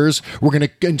 8 years, we're going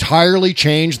to entirely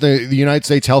change the United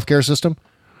States healthcare system?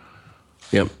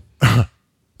 Yep. And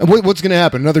what's going to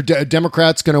happen? Another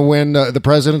Democrat's going to win the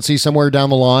presidency somewhere down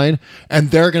the line, and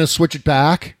they're going to switch it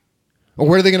back? Or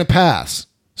where are they going to pass?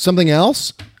 Something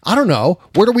else? I don't know.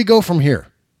 Where do we go from here?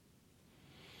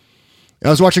 I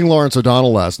was watching Lawrence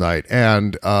O'Donnell last night,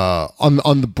 and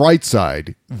on the bright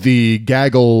side, the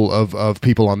gaggle of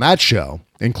people on that show,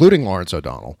 including Lawrence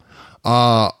O'Donnell,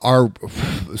 are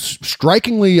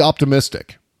strikingly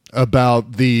optimistic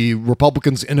about the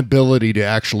Republicans' inability to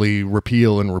actually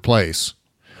repeal and replace.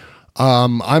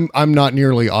 I'm not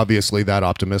nearly obviously that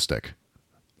optimistic.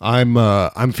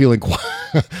 I'm feeling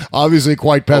obviously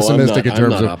quite pessimistic in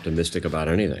terms of. I'm not optimistic about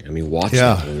anything. I mean, watch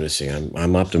that lunacy.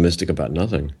 I'm optimistic about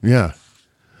nothing. Yeah.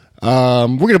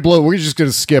 We're just going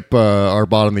to skip our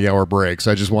bottom of the hour breaks.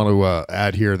 I just want to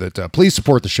add here that please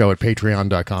support the show at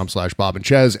patreon.com/Bob and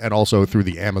Chez, and also through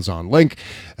the Amazon link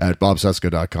at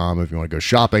bobseska.com. If you want to go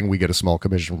shopping, we get a small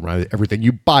commission from everything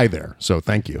you buy there. So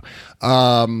thank you.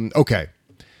 Okay.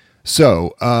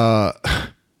 So,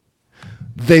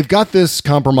 they've got this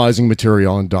compromising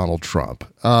material on Donald Trump.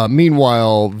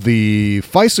 Meanwhile, the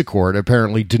FISA court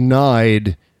apparently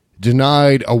denied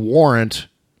a warrant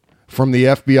from the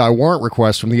FBI, warrant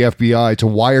request from the FBI to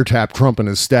wiretap Trump and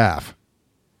his staff.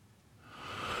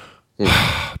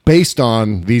 based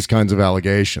on these kinds of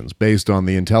allegations, based on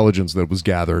the intelligence that was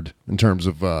gathered in terms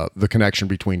of the connection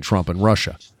between Trump and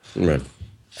Russia. Right.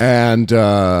 And,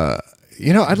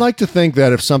 I'd like to think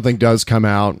that if something does come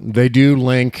out, they do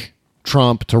link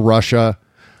Trump to Russia,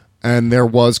 and there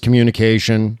was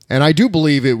communication. And I do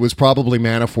believe it was probably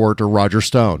Manafort or Roger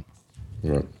Stone.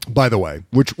 Right. By the way,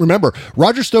 which, remember,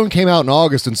 Roger Stone came out in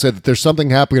August and said that there's something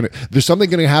going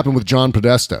to happen with John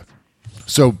Podesta.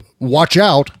 So watch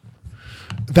out.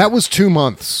 That was 2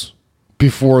 months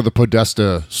before the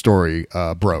Podesta story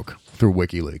broke through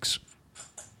WikiLeaks.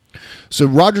 So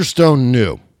Roger Stone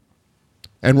knew.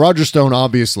 And Roger Stone,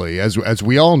 obviously, as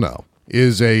we all know,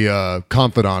 is a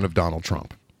confidant of Donald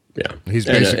Trump. Yeah. He's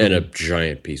basically a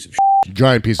giant piece of shit.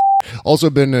 Giant piece of shit. Also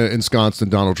been ensconced in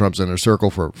Donald Trump's inner circle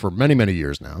for many, many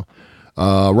years now.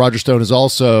 Roger Stone is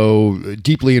also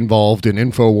deeply involved in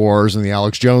InfoWars and the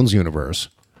Alex Jones universe.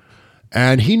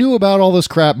 And he knew about all this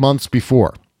crap months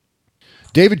before.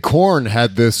 David Korn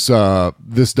had this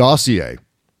dossier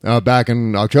back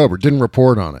in October, didn't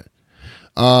report on it.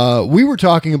 We were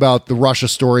talking about the Russia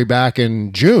story back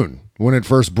in June when it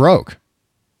first broke.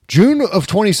 June of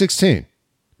 2016.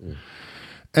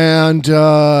 And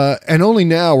only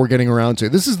now we're getting around to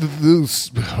it. This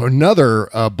is another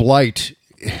blight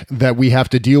that we have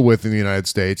to deal with in the United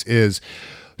States is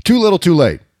too little, too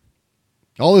late.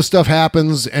 All this stuff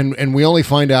happens, and we only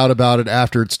find out about it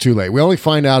after it's too late. We only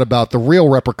find out about the real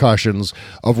repercussions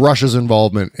of Russia's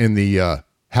involvement in the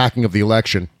hacking of the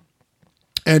election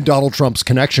and Donald Trump's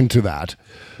connection to that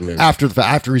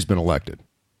after he's been elected.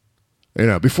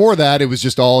 Before that, it was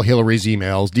just all Hillary's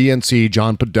emails, DNC,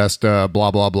 John Podesta, blah,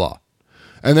 blah, blah.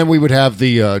 And then we would have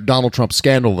the Donald Trump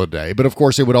scandal of the day. But, of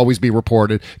course, it would always be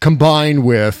reported, combined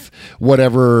with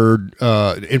whatever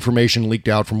information leaked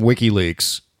out from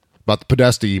WikiLeaks about the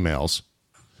Podesta emails.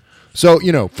 So,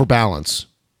 for balance.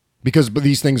 Because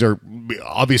these things are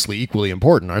obviously equally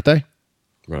important, aren't they?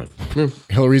 Right.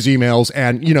 Hillary's emails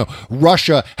and,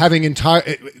 Russia having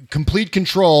complete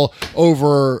control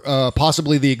over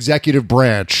possibly the executive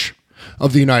branch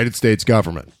of the United States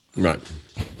government. Right.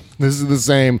 This is the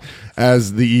same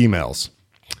as the emails.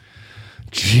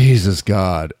 Jesus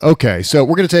God. Okay, so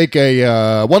we're going to take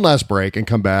a one last break and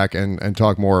come back and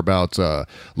talk more about a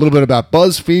little bit about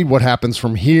Buzzfeed, what happens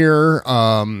from here.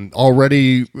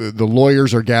 Already the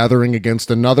lawyers are gathering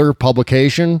against another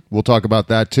publication. We'll talk about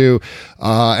that too.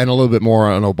 And a little bit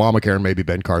more on Obamacare and maybe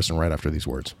Ben Carson right after these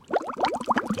words.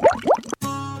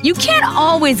 You can't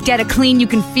always get a clean you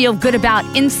can feel good about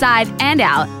inside and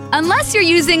out unless you're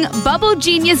using Bubble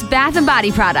Genius Bath and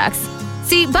Body products.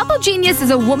 See, Bubble Genius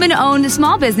is a woman-owned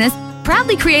small business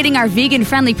proudly creating our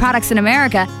vegan-friendly products in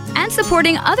America and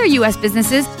supporting other U.S.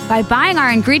 businesses by buying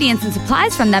our ingredients and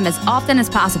supplies from them as often as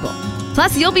possible.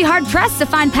 Plus, you'll be hard-pressed to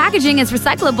find packaging as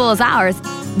recyclable as ours.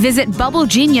 Visit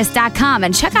BubbleGenius.com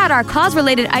and check out our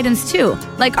cause-related items too,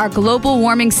 like our global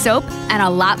warming soap and a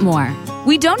lot more.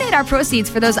 We donate our proceeds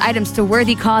for those items to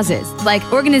worthy causes, like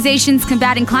organizations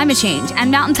combating climate change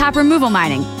and mountaintop removal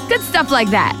mining. Good stuff like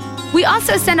that. We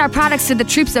also send our products to the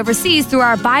troops overseas through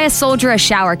our Buy a Soldier a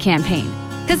Shower campaign.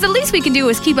 Because the least we can do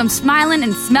is keep them smiling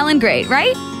and smelling great,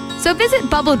 right? So visit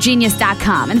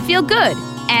BubbleGenius.com and feel good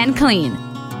and clean.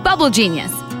 Bubble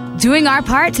Genius, doing our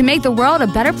part to make the world a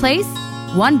better place,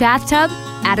 one bathtub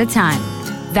at a time.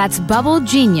 That's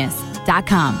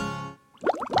BubbleGenius.com.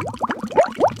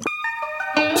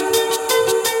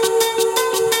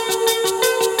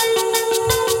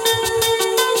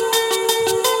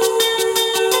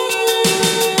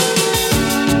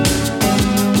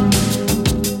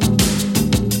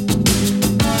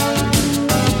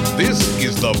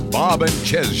 The Bob and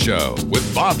Chez Show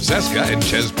with Bob Cesca and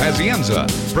Chez Pazienza,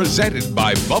 presented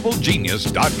by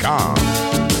BubbleGenius.com.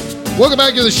 Welcome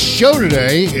back to the show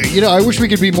today. I wish we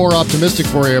could be more optimistic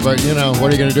for you, but, what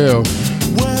are you going to do?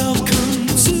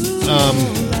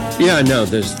 Yeah, no,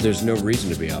 there's no reason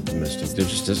to be optimistic. There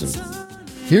just isn't.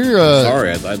 Here,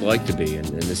 sorry, I'd like to be, and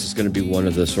this is going to be one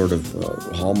of the sort of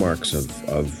hallmarks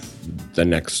of the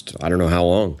next, I don't know how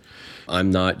long.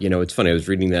 I'm not, it's funny. I was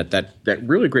reading that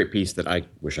really great piece that I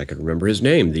wish I could remember his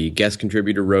name. The guest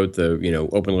contributor wrote the,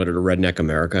 open letter to Redneck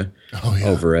America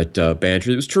over at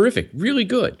Banter. It was terrific, really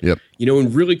good. Yep.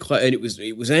 And really and it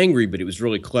was angry, but it was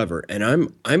really clever. And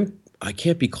I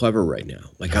can't be clever right now.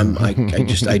 Like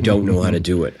I don't know how to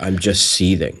do it. I'm just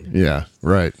seething. Yeah.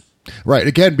 Right.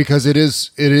 Again, because it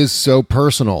is so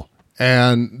personal,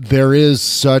 and there is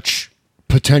such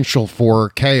potential for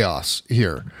chaos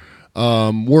here.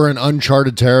 We're in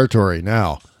uncharted territory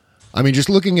now. I mean, just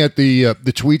looking at the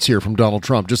tweets here from Donald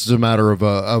Trump, just as a matter of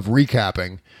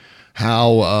recapping,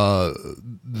 how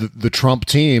the Trump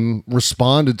team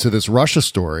responded to this Russia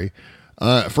story.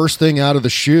 First thing out of the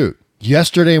chute,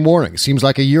 yesterday morning, seems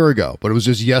like a year ago, but it was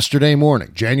just yesterday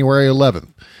morning, January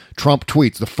 11th, Trump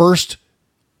tweets the first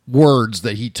words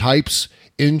that he types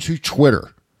into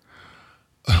Twitter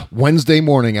Wednesday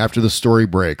morning after the story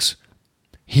breaks.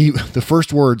 The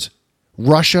first words,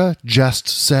 Russia just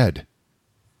said.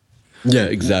 Yeah,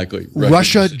 exactly.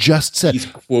 Russia just said. He's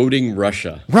quoting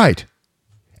Russia. Right.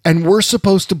 And we're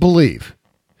supposed to believe.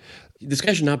 This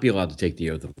guy should not be allowed to take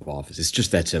the oath of office. It's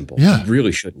just that simple. Yeah. He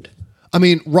really shouldn't. I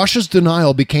mean, Russia's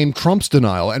denial became Trump's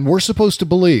denial, and we're supposed to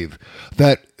believe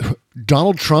that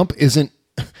Donald Trump isn't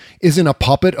a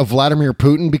puppet of Vladimir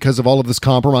Putin because of all of this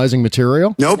compromising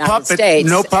material? No puppet.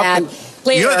 No puppet.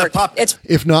 You're the puppet.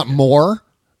 If not more.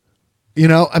 You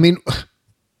know, I mean,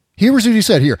 here's what he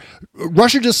said here.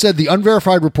 Russia just said the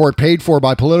unverified report paid for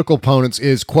by political opponents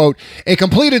is, quote, a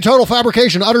complete and total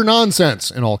fabrication, utter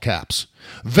nonsense, in all caps.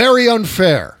 Very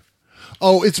unfair.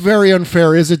 Oh, it's very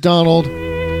unfair, is it, Donald?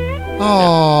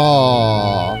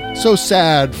 Oh, so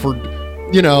sad for,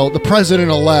 the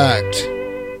president-elect,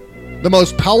 the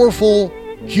most powerful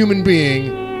human being,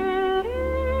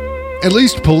 at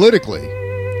least politically,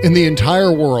 in the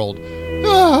entire world.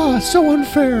 So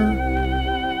unfair.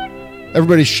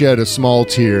 Everybody shed a small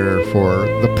tear for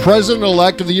the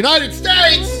president-elect of the United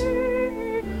States.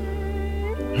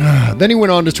 Then he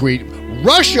went on to tweet,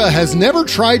 Russia has never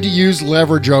tried to use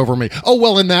leverage over me. Oh,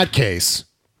 well, in that case.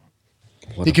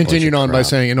 He continued on by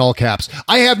saying, in all caps,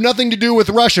 I have nothing to do with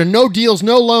Russia. No deals,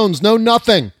 no loans, no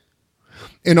nothing.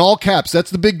 In all caps, that's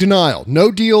the big denial.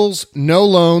 No deals, no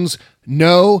loans,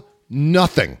 no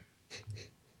nothing.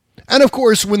 And of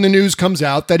course, when the news comes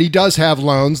out that he does have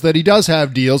loans, that he does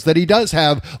have deals, that he does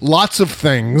have lots of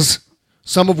things,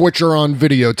 some of which are on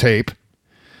videotape,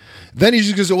 then he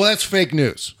just goes, well, that's fake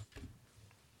news.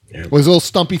 Yeah. With his little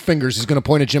stumpy fingers, he's going to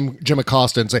point at Jim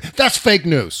Acosta and say, that's fake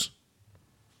news.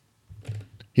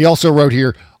 He also wrote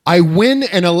here, I win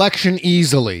an election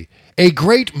easily. A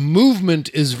great movement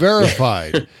is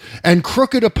verified, and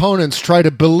crooked opponents try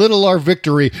to belittle our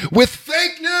victory with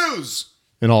fake news.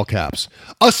 In all caps.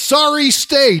 A sorry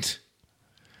state.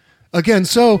 Again,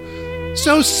 so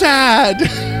sad.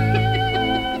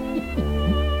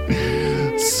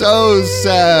 So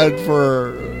sad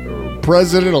for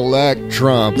President-elect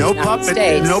Trump. No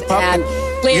puppet. No puppet.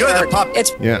 You're the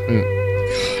puppet. Yeah.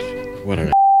 What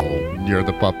an asshole. You're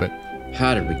the puppet.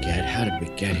 How did we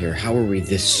get here? How are we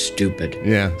this stupid?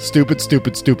 Yeah.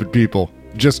 Stupid people.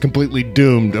 Just completely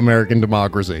doomed American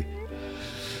democracy.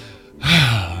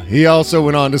 He also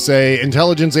went on to say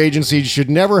intelligence agencies should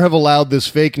never have allowed this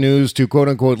fake news to, quote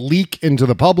unquote, leak into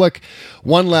the public.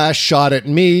 One last shot at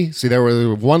me. See, there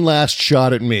was one last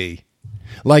shot at me.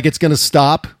 Like it's going to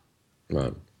stop.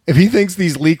 Right. If he thinks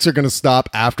these leaks are going to stop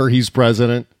after he's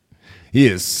president, he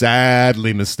is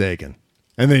sadly mistaken.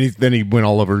 And then he went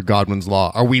all over Godwin's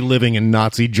law. Are we living in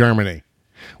Nazi Germany?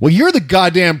 Well, you're the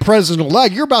goddamn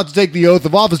president-elect. You're about to take the oath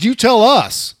of office. You tell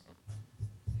us.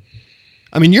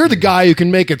 I mean, you're the guy who can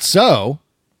make it so.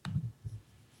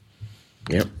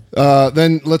 Yep.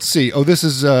 Then let's see. Oh, this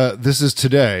is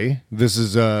today. This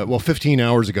is 15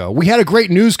 hours ago. We had a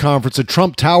great news conference at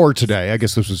Trump Tower today. I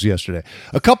guess this was yesterday.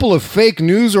 A couple of fake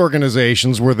news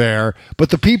organizations were there, but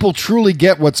the people truly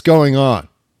get what's going on.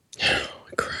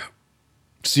 Holy crap.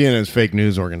 CNN's fake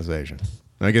news organization.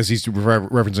 I guess he's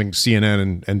referencing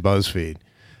CNN and Buzzfeed.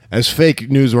 As fake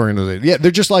news organizations. Yeah,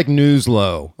 they're just like News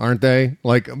Low, aren't they?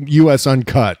 Like U.S.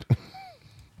 Uncut.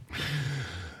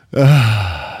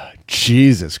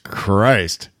 Jesus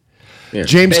Christ. Yeah.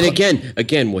 James. And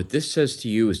again, what this says to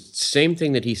you is the same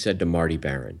thing that he said to Marty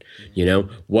Baron. You know,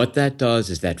 what that does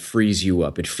is that frees you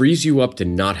up. It frees you up to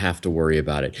not have to worry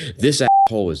about it. This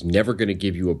asshole is never going to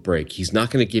give you a break. He's not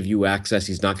going to give you access.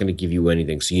 He's not going to give you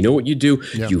anything. So you know what you do?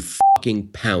 Yeah. You fucking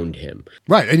pound him.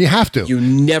 Right, and you have to. You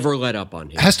never let up on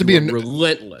him. It has to be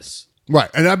relentless. Right,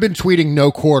 and I've been tweeting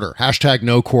no quarter.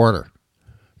 #no quarter.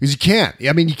 Because you can't.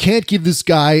 I mean, you can't give this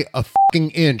guy a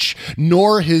fucking inch,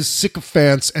 nor his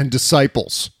sycophants and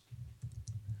disciples.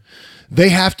 They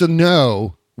have to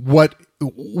know what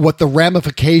the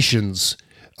ramifications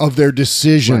of their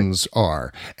decisions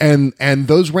are. And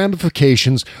those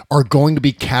ramifications are going to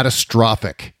be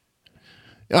catastrophic.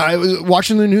 I was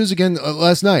watching the news again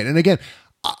last night. And again,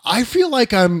 I feel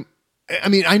like I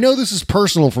know this is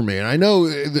personal for me. And I know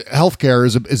healthcare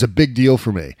is a big deal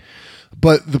for me.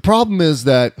 But the problem is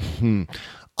that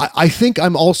I think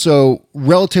I'm also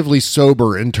relatively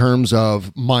sober in terms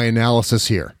of my analysis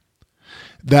here.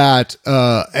 that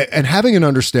and having an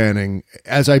understanding,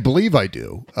 as I believe I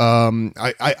do,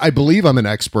 I believe I'm an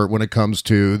expert when it comes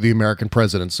to the American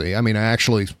presidency. I mean, I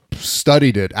actually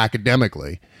studied it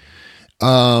academically,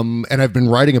 and I've been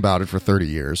writing about it for 30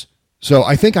 years. So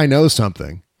I think I know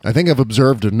something. I think I've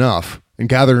observed enough and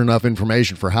gathered enough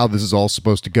information for how this is all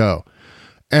supposed to go.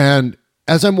 And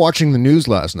as I'm watching the news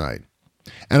last night,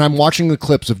 and I'm watching the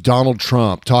clips of Donald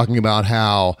Trump talking about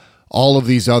how all of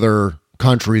these other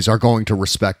countries are going to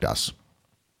respect us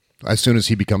as soon as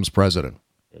he becomes president.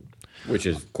 Which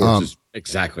is, of course, is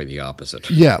exactly the opposite.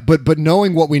 Yeah, but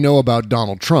knowing what we know about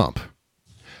Donald Trump,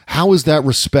 how is that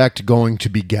respect going to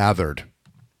be gathered?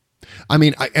 I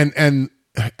mean, and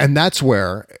that's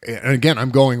where, and again,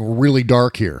 I'm going really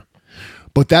dark here,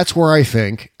 but that's where I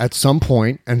think at some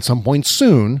point, and some point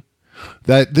soon,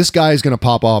 that this guy is going to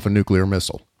pop off a nuclear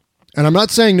missile. And I'm not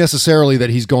saying necessarily that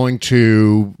he's going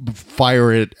to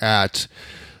fire it at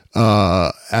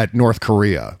North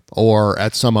Korea or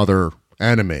at some other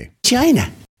enemy.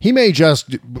 China. He may just,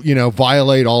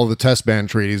 violate all of the test ban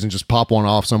treaties and just pop one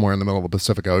off somewhere in the middle of the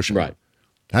Pacific Ocean. Right.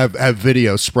 Have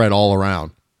videos spread all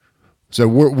around. So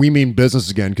we mean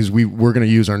business again because we're going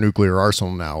to use our nuclear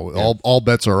arsenal now. Yeah. All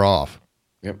bets are off.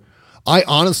 Yep. I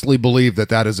honestly believe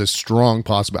that is a strong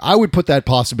possibility. I would put that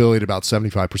possibility at about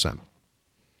 75%.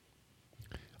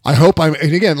 I hope and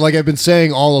again, like I've been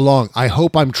saying all along, I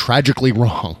hope I'm tragically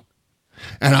wrong.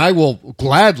 And I will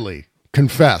gladly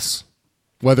confess,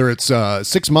 whether it's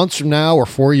 6 months from now or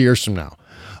 4 years from now,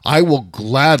 I will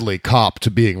gladly cop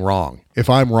to being wrong if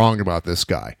I'm wrong about this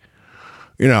guy.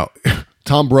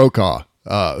 Tom Brokaw,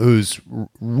 who's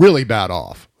really bad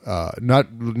off,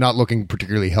 not looking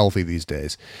particularly healthy these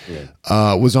days,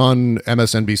 was on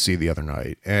MSNBC the other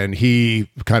night. And he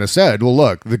kind of said, well,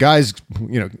 look, the guy's,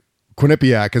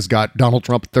 Quinnipiac has got Donald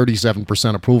Trump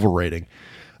 37% approval rating.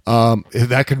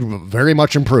 That could very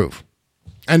much improve.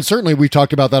 And certainly we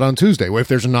talked about that on Tuesday. If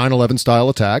there's a 9/11 style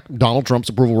attack, Donald Trump's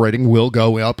approval rating will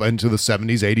go up into the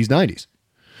 70s, 80s, 90s,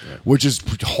 which is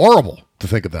horrible to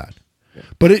think of that. Yeah.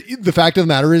 But the fact of the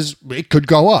matter is it could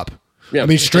go up. Yeah, I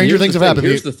mean, stranger things have happened.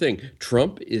 Here's the thing.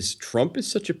 Trump is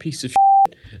such a piece of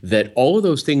shit that all of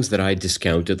those things that I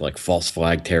discounted, like false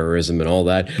flag terrorism and all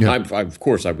that, of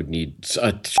course I would need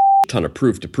a ton of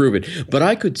proof to prove it, but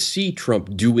I could see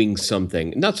Trump doing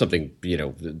something, not some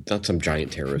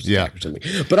giant terrorist attack or something,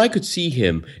 but I could see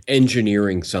him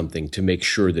engineering something to make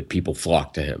sure that people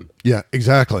flock to him. Yeah,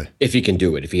 exactly. If he can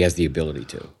do it, if he has the ability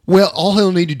to. Well, all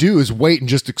he'll need to do is wait and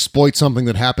just exploit something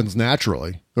that happens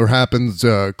naturally or happens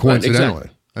coincidentally. Right, exactly.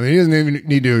 I mean, he doesn't even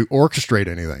need to orchestrate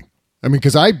anything. I mean,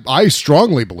 because I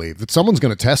strongly believe that someone's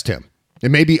going to test him.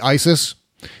 It may be ISIS.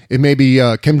 It may be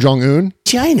Kim Jong-un.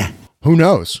 China. Who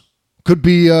knows? Could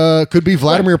be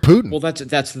Vladimir Putin. Well,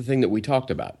 that's the thing that we talked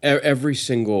about. Every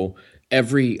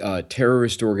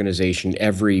terrorist organization,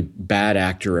 every bad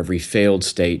actor, every failed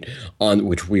state on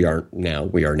which we are now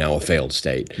a failed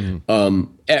state. Mm-hmm.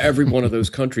 Every one of those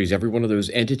countries, every one of those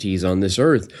entities on this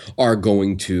earth are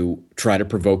going to try to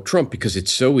provoke Trump because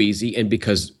it's so easy and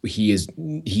because he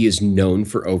is known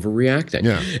for overreacting.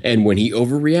 Yeah. And when he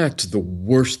overreacts, the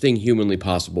worst thing humanly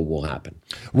possible will happen.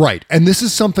 Right. And this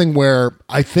is something where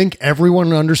I think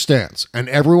everyone understands and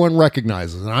everyone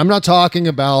recognizes. And I'm not talking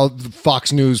about the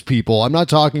Fox News people. I'm not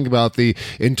talking about the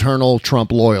internal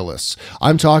Trump loyalists.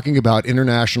 I'm talking about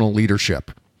international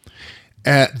leadership.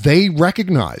 They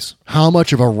recognize how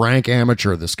much of a rank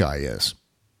amateur this guy is.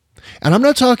 And I'm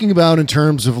not talking about in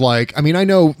terms of I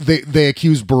know they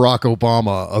accused Barack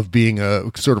Obama of being a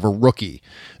sort of a rookie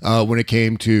when it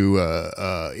came to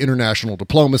international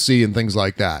diplomacy and things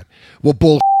like that. Well,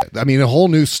 bullshit. I mean, a whole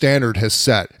new standard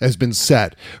has been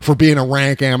set for being a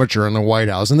rank amateur in the White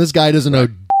House. And this guy doesn't know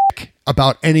dick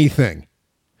about anything.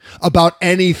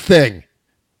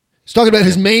 He's talking about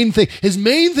his main thing. His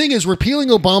main thing is repealing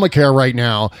Obamacare right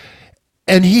now,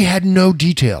 and he had no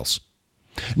details,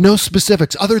 no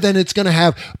specifics, other than it's going to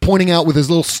have, pointing out with his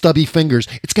little stubby fingers,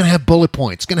 it's going to have bullet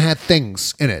points, it's going to have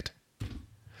things in it,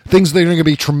 things that are going to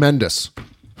be tremendous.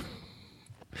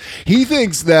 He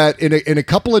thinks that in a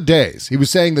couple of days, he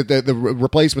was saying that the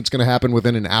replacement's going to happen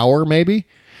within an hour, maybe,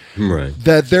 right?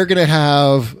 That they're going to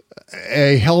have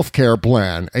a healthcare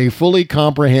plan, a fully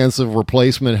comprehensive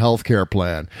replacement healthcare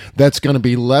plan that's going to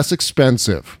be less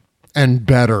expensive and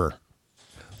better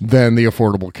than the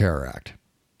Affordable Care Act.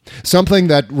 Something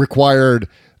that required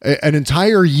an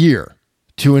entire year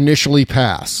to initially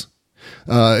pass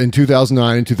in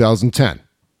 2009 and 2010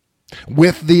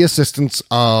 with the assistance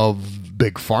of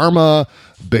big pharma,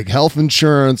 big health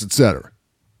insurance, etc.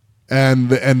 and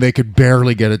they could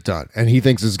barely get it done. And he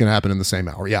thinks it's going to happen in the same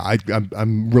hour. Yeah,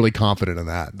 I'm really confident in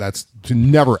that. That's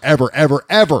never, ever, ever,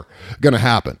 ever going to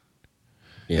happen.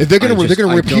 Yeah, they're going to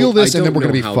repeal this, and then we're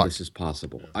going to be fucked. How this is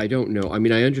possible? I don't know. I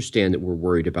mean, I understand that we're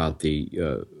worried about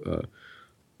the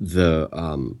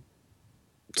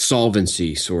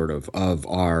solvency, sort of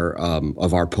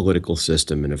our political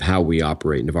system and of how we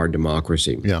operate and of our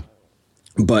democracy. Yeah,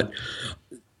 but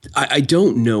I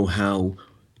don't know how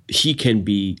he can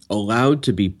be allowed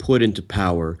to be put into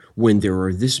power when there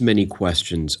are this many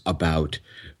questions about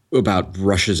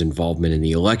Russia's involvement in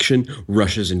the election,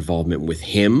 Russia's involvement with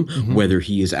him, whether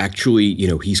he is actually,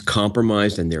 he's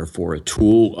compromised and therefore a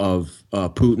tool of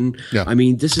Putin. Yeah. I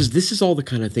mean, this is all the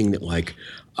kind of thing that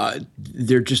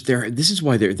they're just there. This is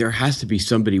why there has to be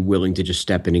somebody willing to just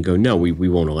step in and go, no, we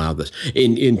won't allow this.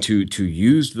 To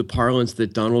use the parlance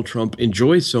that Donald Trump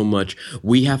enjoys so much,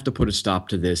 we have to put a stop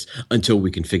to this until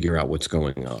we can figure out what's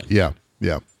going on. Yeah,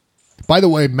 yeah. By the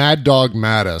way, Mad Dog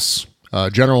Mattis,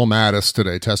 General Mattis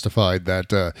today testified that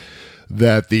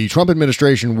the Trump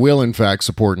administration will in fact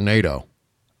support NATO.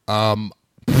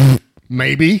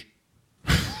 Maybe.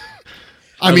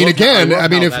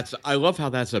 I love how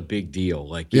that's a big deal.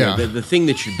 Like, the thing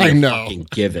that should be fucking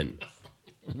given.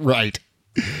 Right.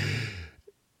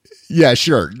 Yeah,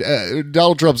 sure.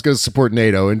 Donald Trump's going to support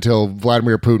NATO until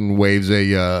Vladimir Putin waves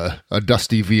a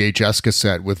dusty VHS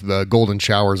cassette with golden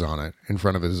showers on it in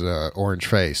front of his orange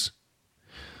face.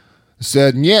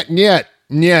 Said, "Niet,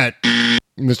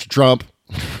 Mr. Trump,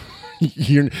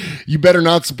 you better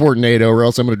not support NATO, or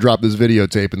else I'm going to drop this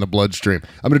videotape in the bloodstream.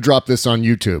 I'm going to drop this on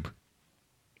YouTube,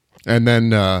 and then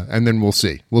we'll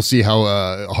see. We'll see how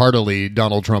heartily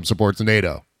Donald Trump supports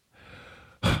NATO."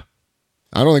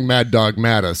 I don't think Mad Dog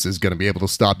Mattis is going to be able to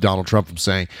stop Donald Trump from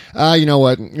saying, you know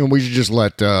what, we should just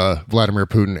let Vladimir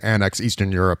Putin annex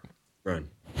Eastern Europe. Right.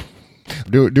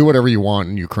 Do whatever you want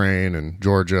in Ukraine and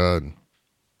Georgia. And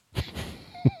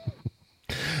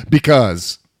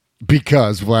because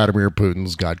Vladimir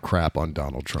Putin's got crap on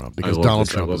Donald Trump. Because Donald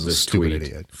Trump is a stupid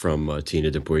idiot. From Tina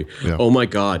Dupuy. Yeah. Oh my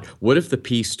God. What if the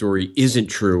peace story isn't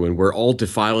true and we're all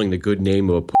defiling the good name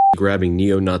of a grabbing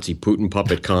neo-Nazi Putin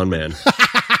puppet con man?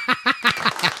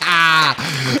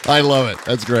 I love it.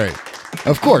 That's great.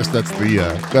 Of course, that's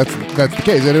the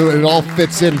case, and it all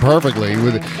fits in perfectly.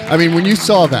 When you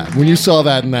saw that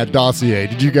in that dossier,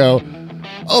 did you go,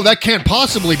 "Oh, that can't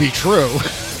possibly be true"?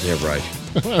 Yeah, right.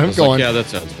 I'm going, yeah, that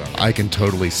sounds about right. I can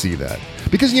totally see that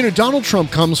because Donald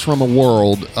Trump comes from a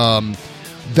world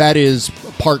that is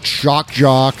part shock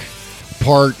jock,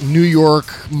 part New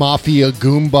York mafia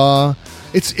goomba.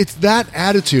 It's that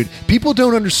attitude. People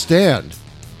don't understand.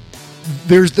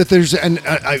 And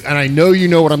I know you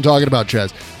know what I'm talking about,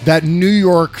 Chez. That New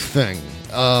York thing,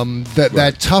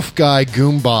 that tough guy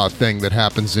goomba thing that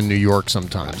happens in New York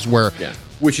sometimes, where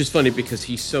which is funny because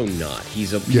he's so not.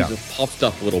 He's a puffed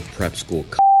up little prep school.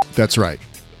 That's right,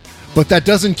 but that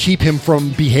doesn't keep him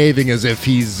from behaving as if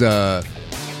he's he's a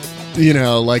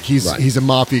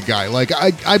mafia guy. Like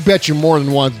I bet you more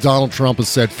than once Donald Trump has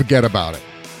said, "Forget about it."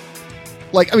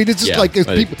 It's just it's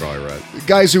people, probably right.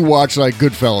 Guys who watch like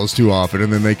Goodfellas too often,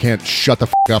 and then they can't shut the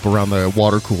up around the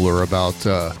water cooler about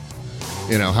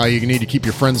how you need to keep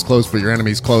your friends close but your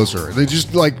enemies closer. They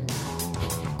just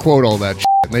quote all that shit,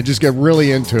 and they just get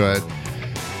really into it.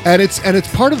 And it's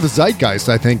part of the zeitgeist,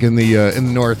 I think, in the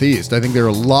Northeast. I think there are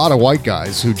a lot of white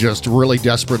guys who just really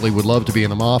desperately would love to be in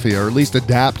the mafia, or at least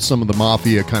adapt some of the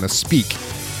mafia kind of speak.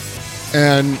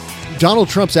 And Donald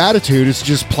Trump's attitude is to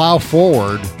just plow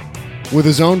forward with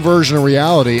his own version of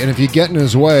reality, and if you get in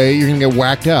his way, you're going to get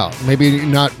whacked out. Maybe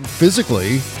not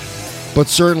physically, but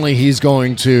certainly he's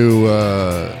going to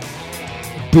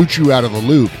boot you out of the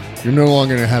loop. You're no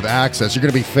longer going to have access. You're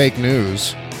going to be fake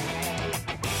news.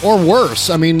 Or worse.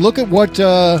 I mean, look at what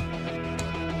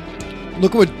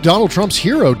Donald Trump's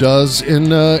hero does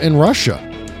in Russia.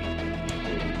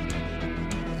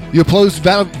 You oppose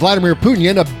Vladimir Putin, you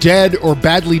end up dead or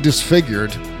badly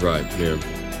disfigured. Right, yeah.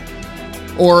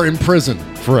 Or in prison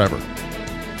forever.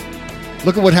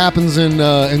 Look at what happens in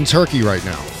Turkey right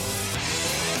now.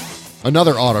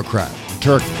 Another autocrat in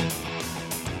Turkey.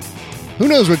 Who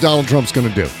knows what Donald Trump's going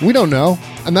to do? We don't know,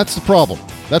 and that's the problem.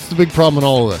 That's the big problem in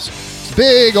all of this. It's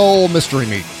big old mystery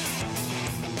meat.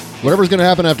 Whatever's going to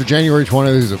happen after January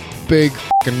 20th is a big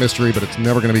fucking mystery, but it's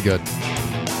never going to be good.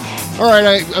 All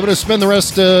right, I'm going to spend the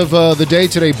rest of the day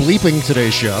today bleeping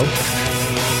today's show.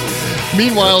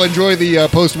 Meanwhile, enjoy the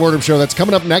post-mortem show that's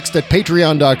coming up next at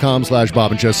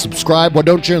patreon.com/Bob and Chez. Subscribe, why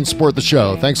don't you, and support the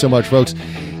show. Thanks so much, folks.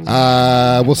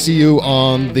 We'll see you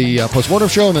on the post-mortem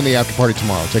show and then the after party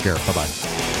tomorrow. Take care. Bye-bye.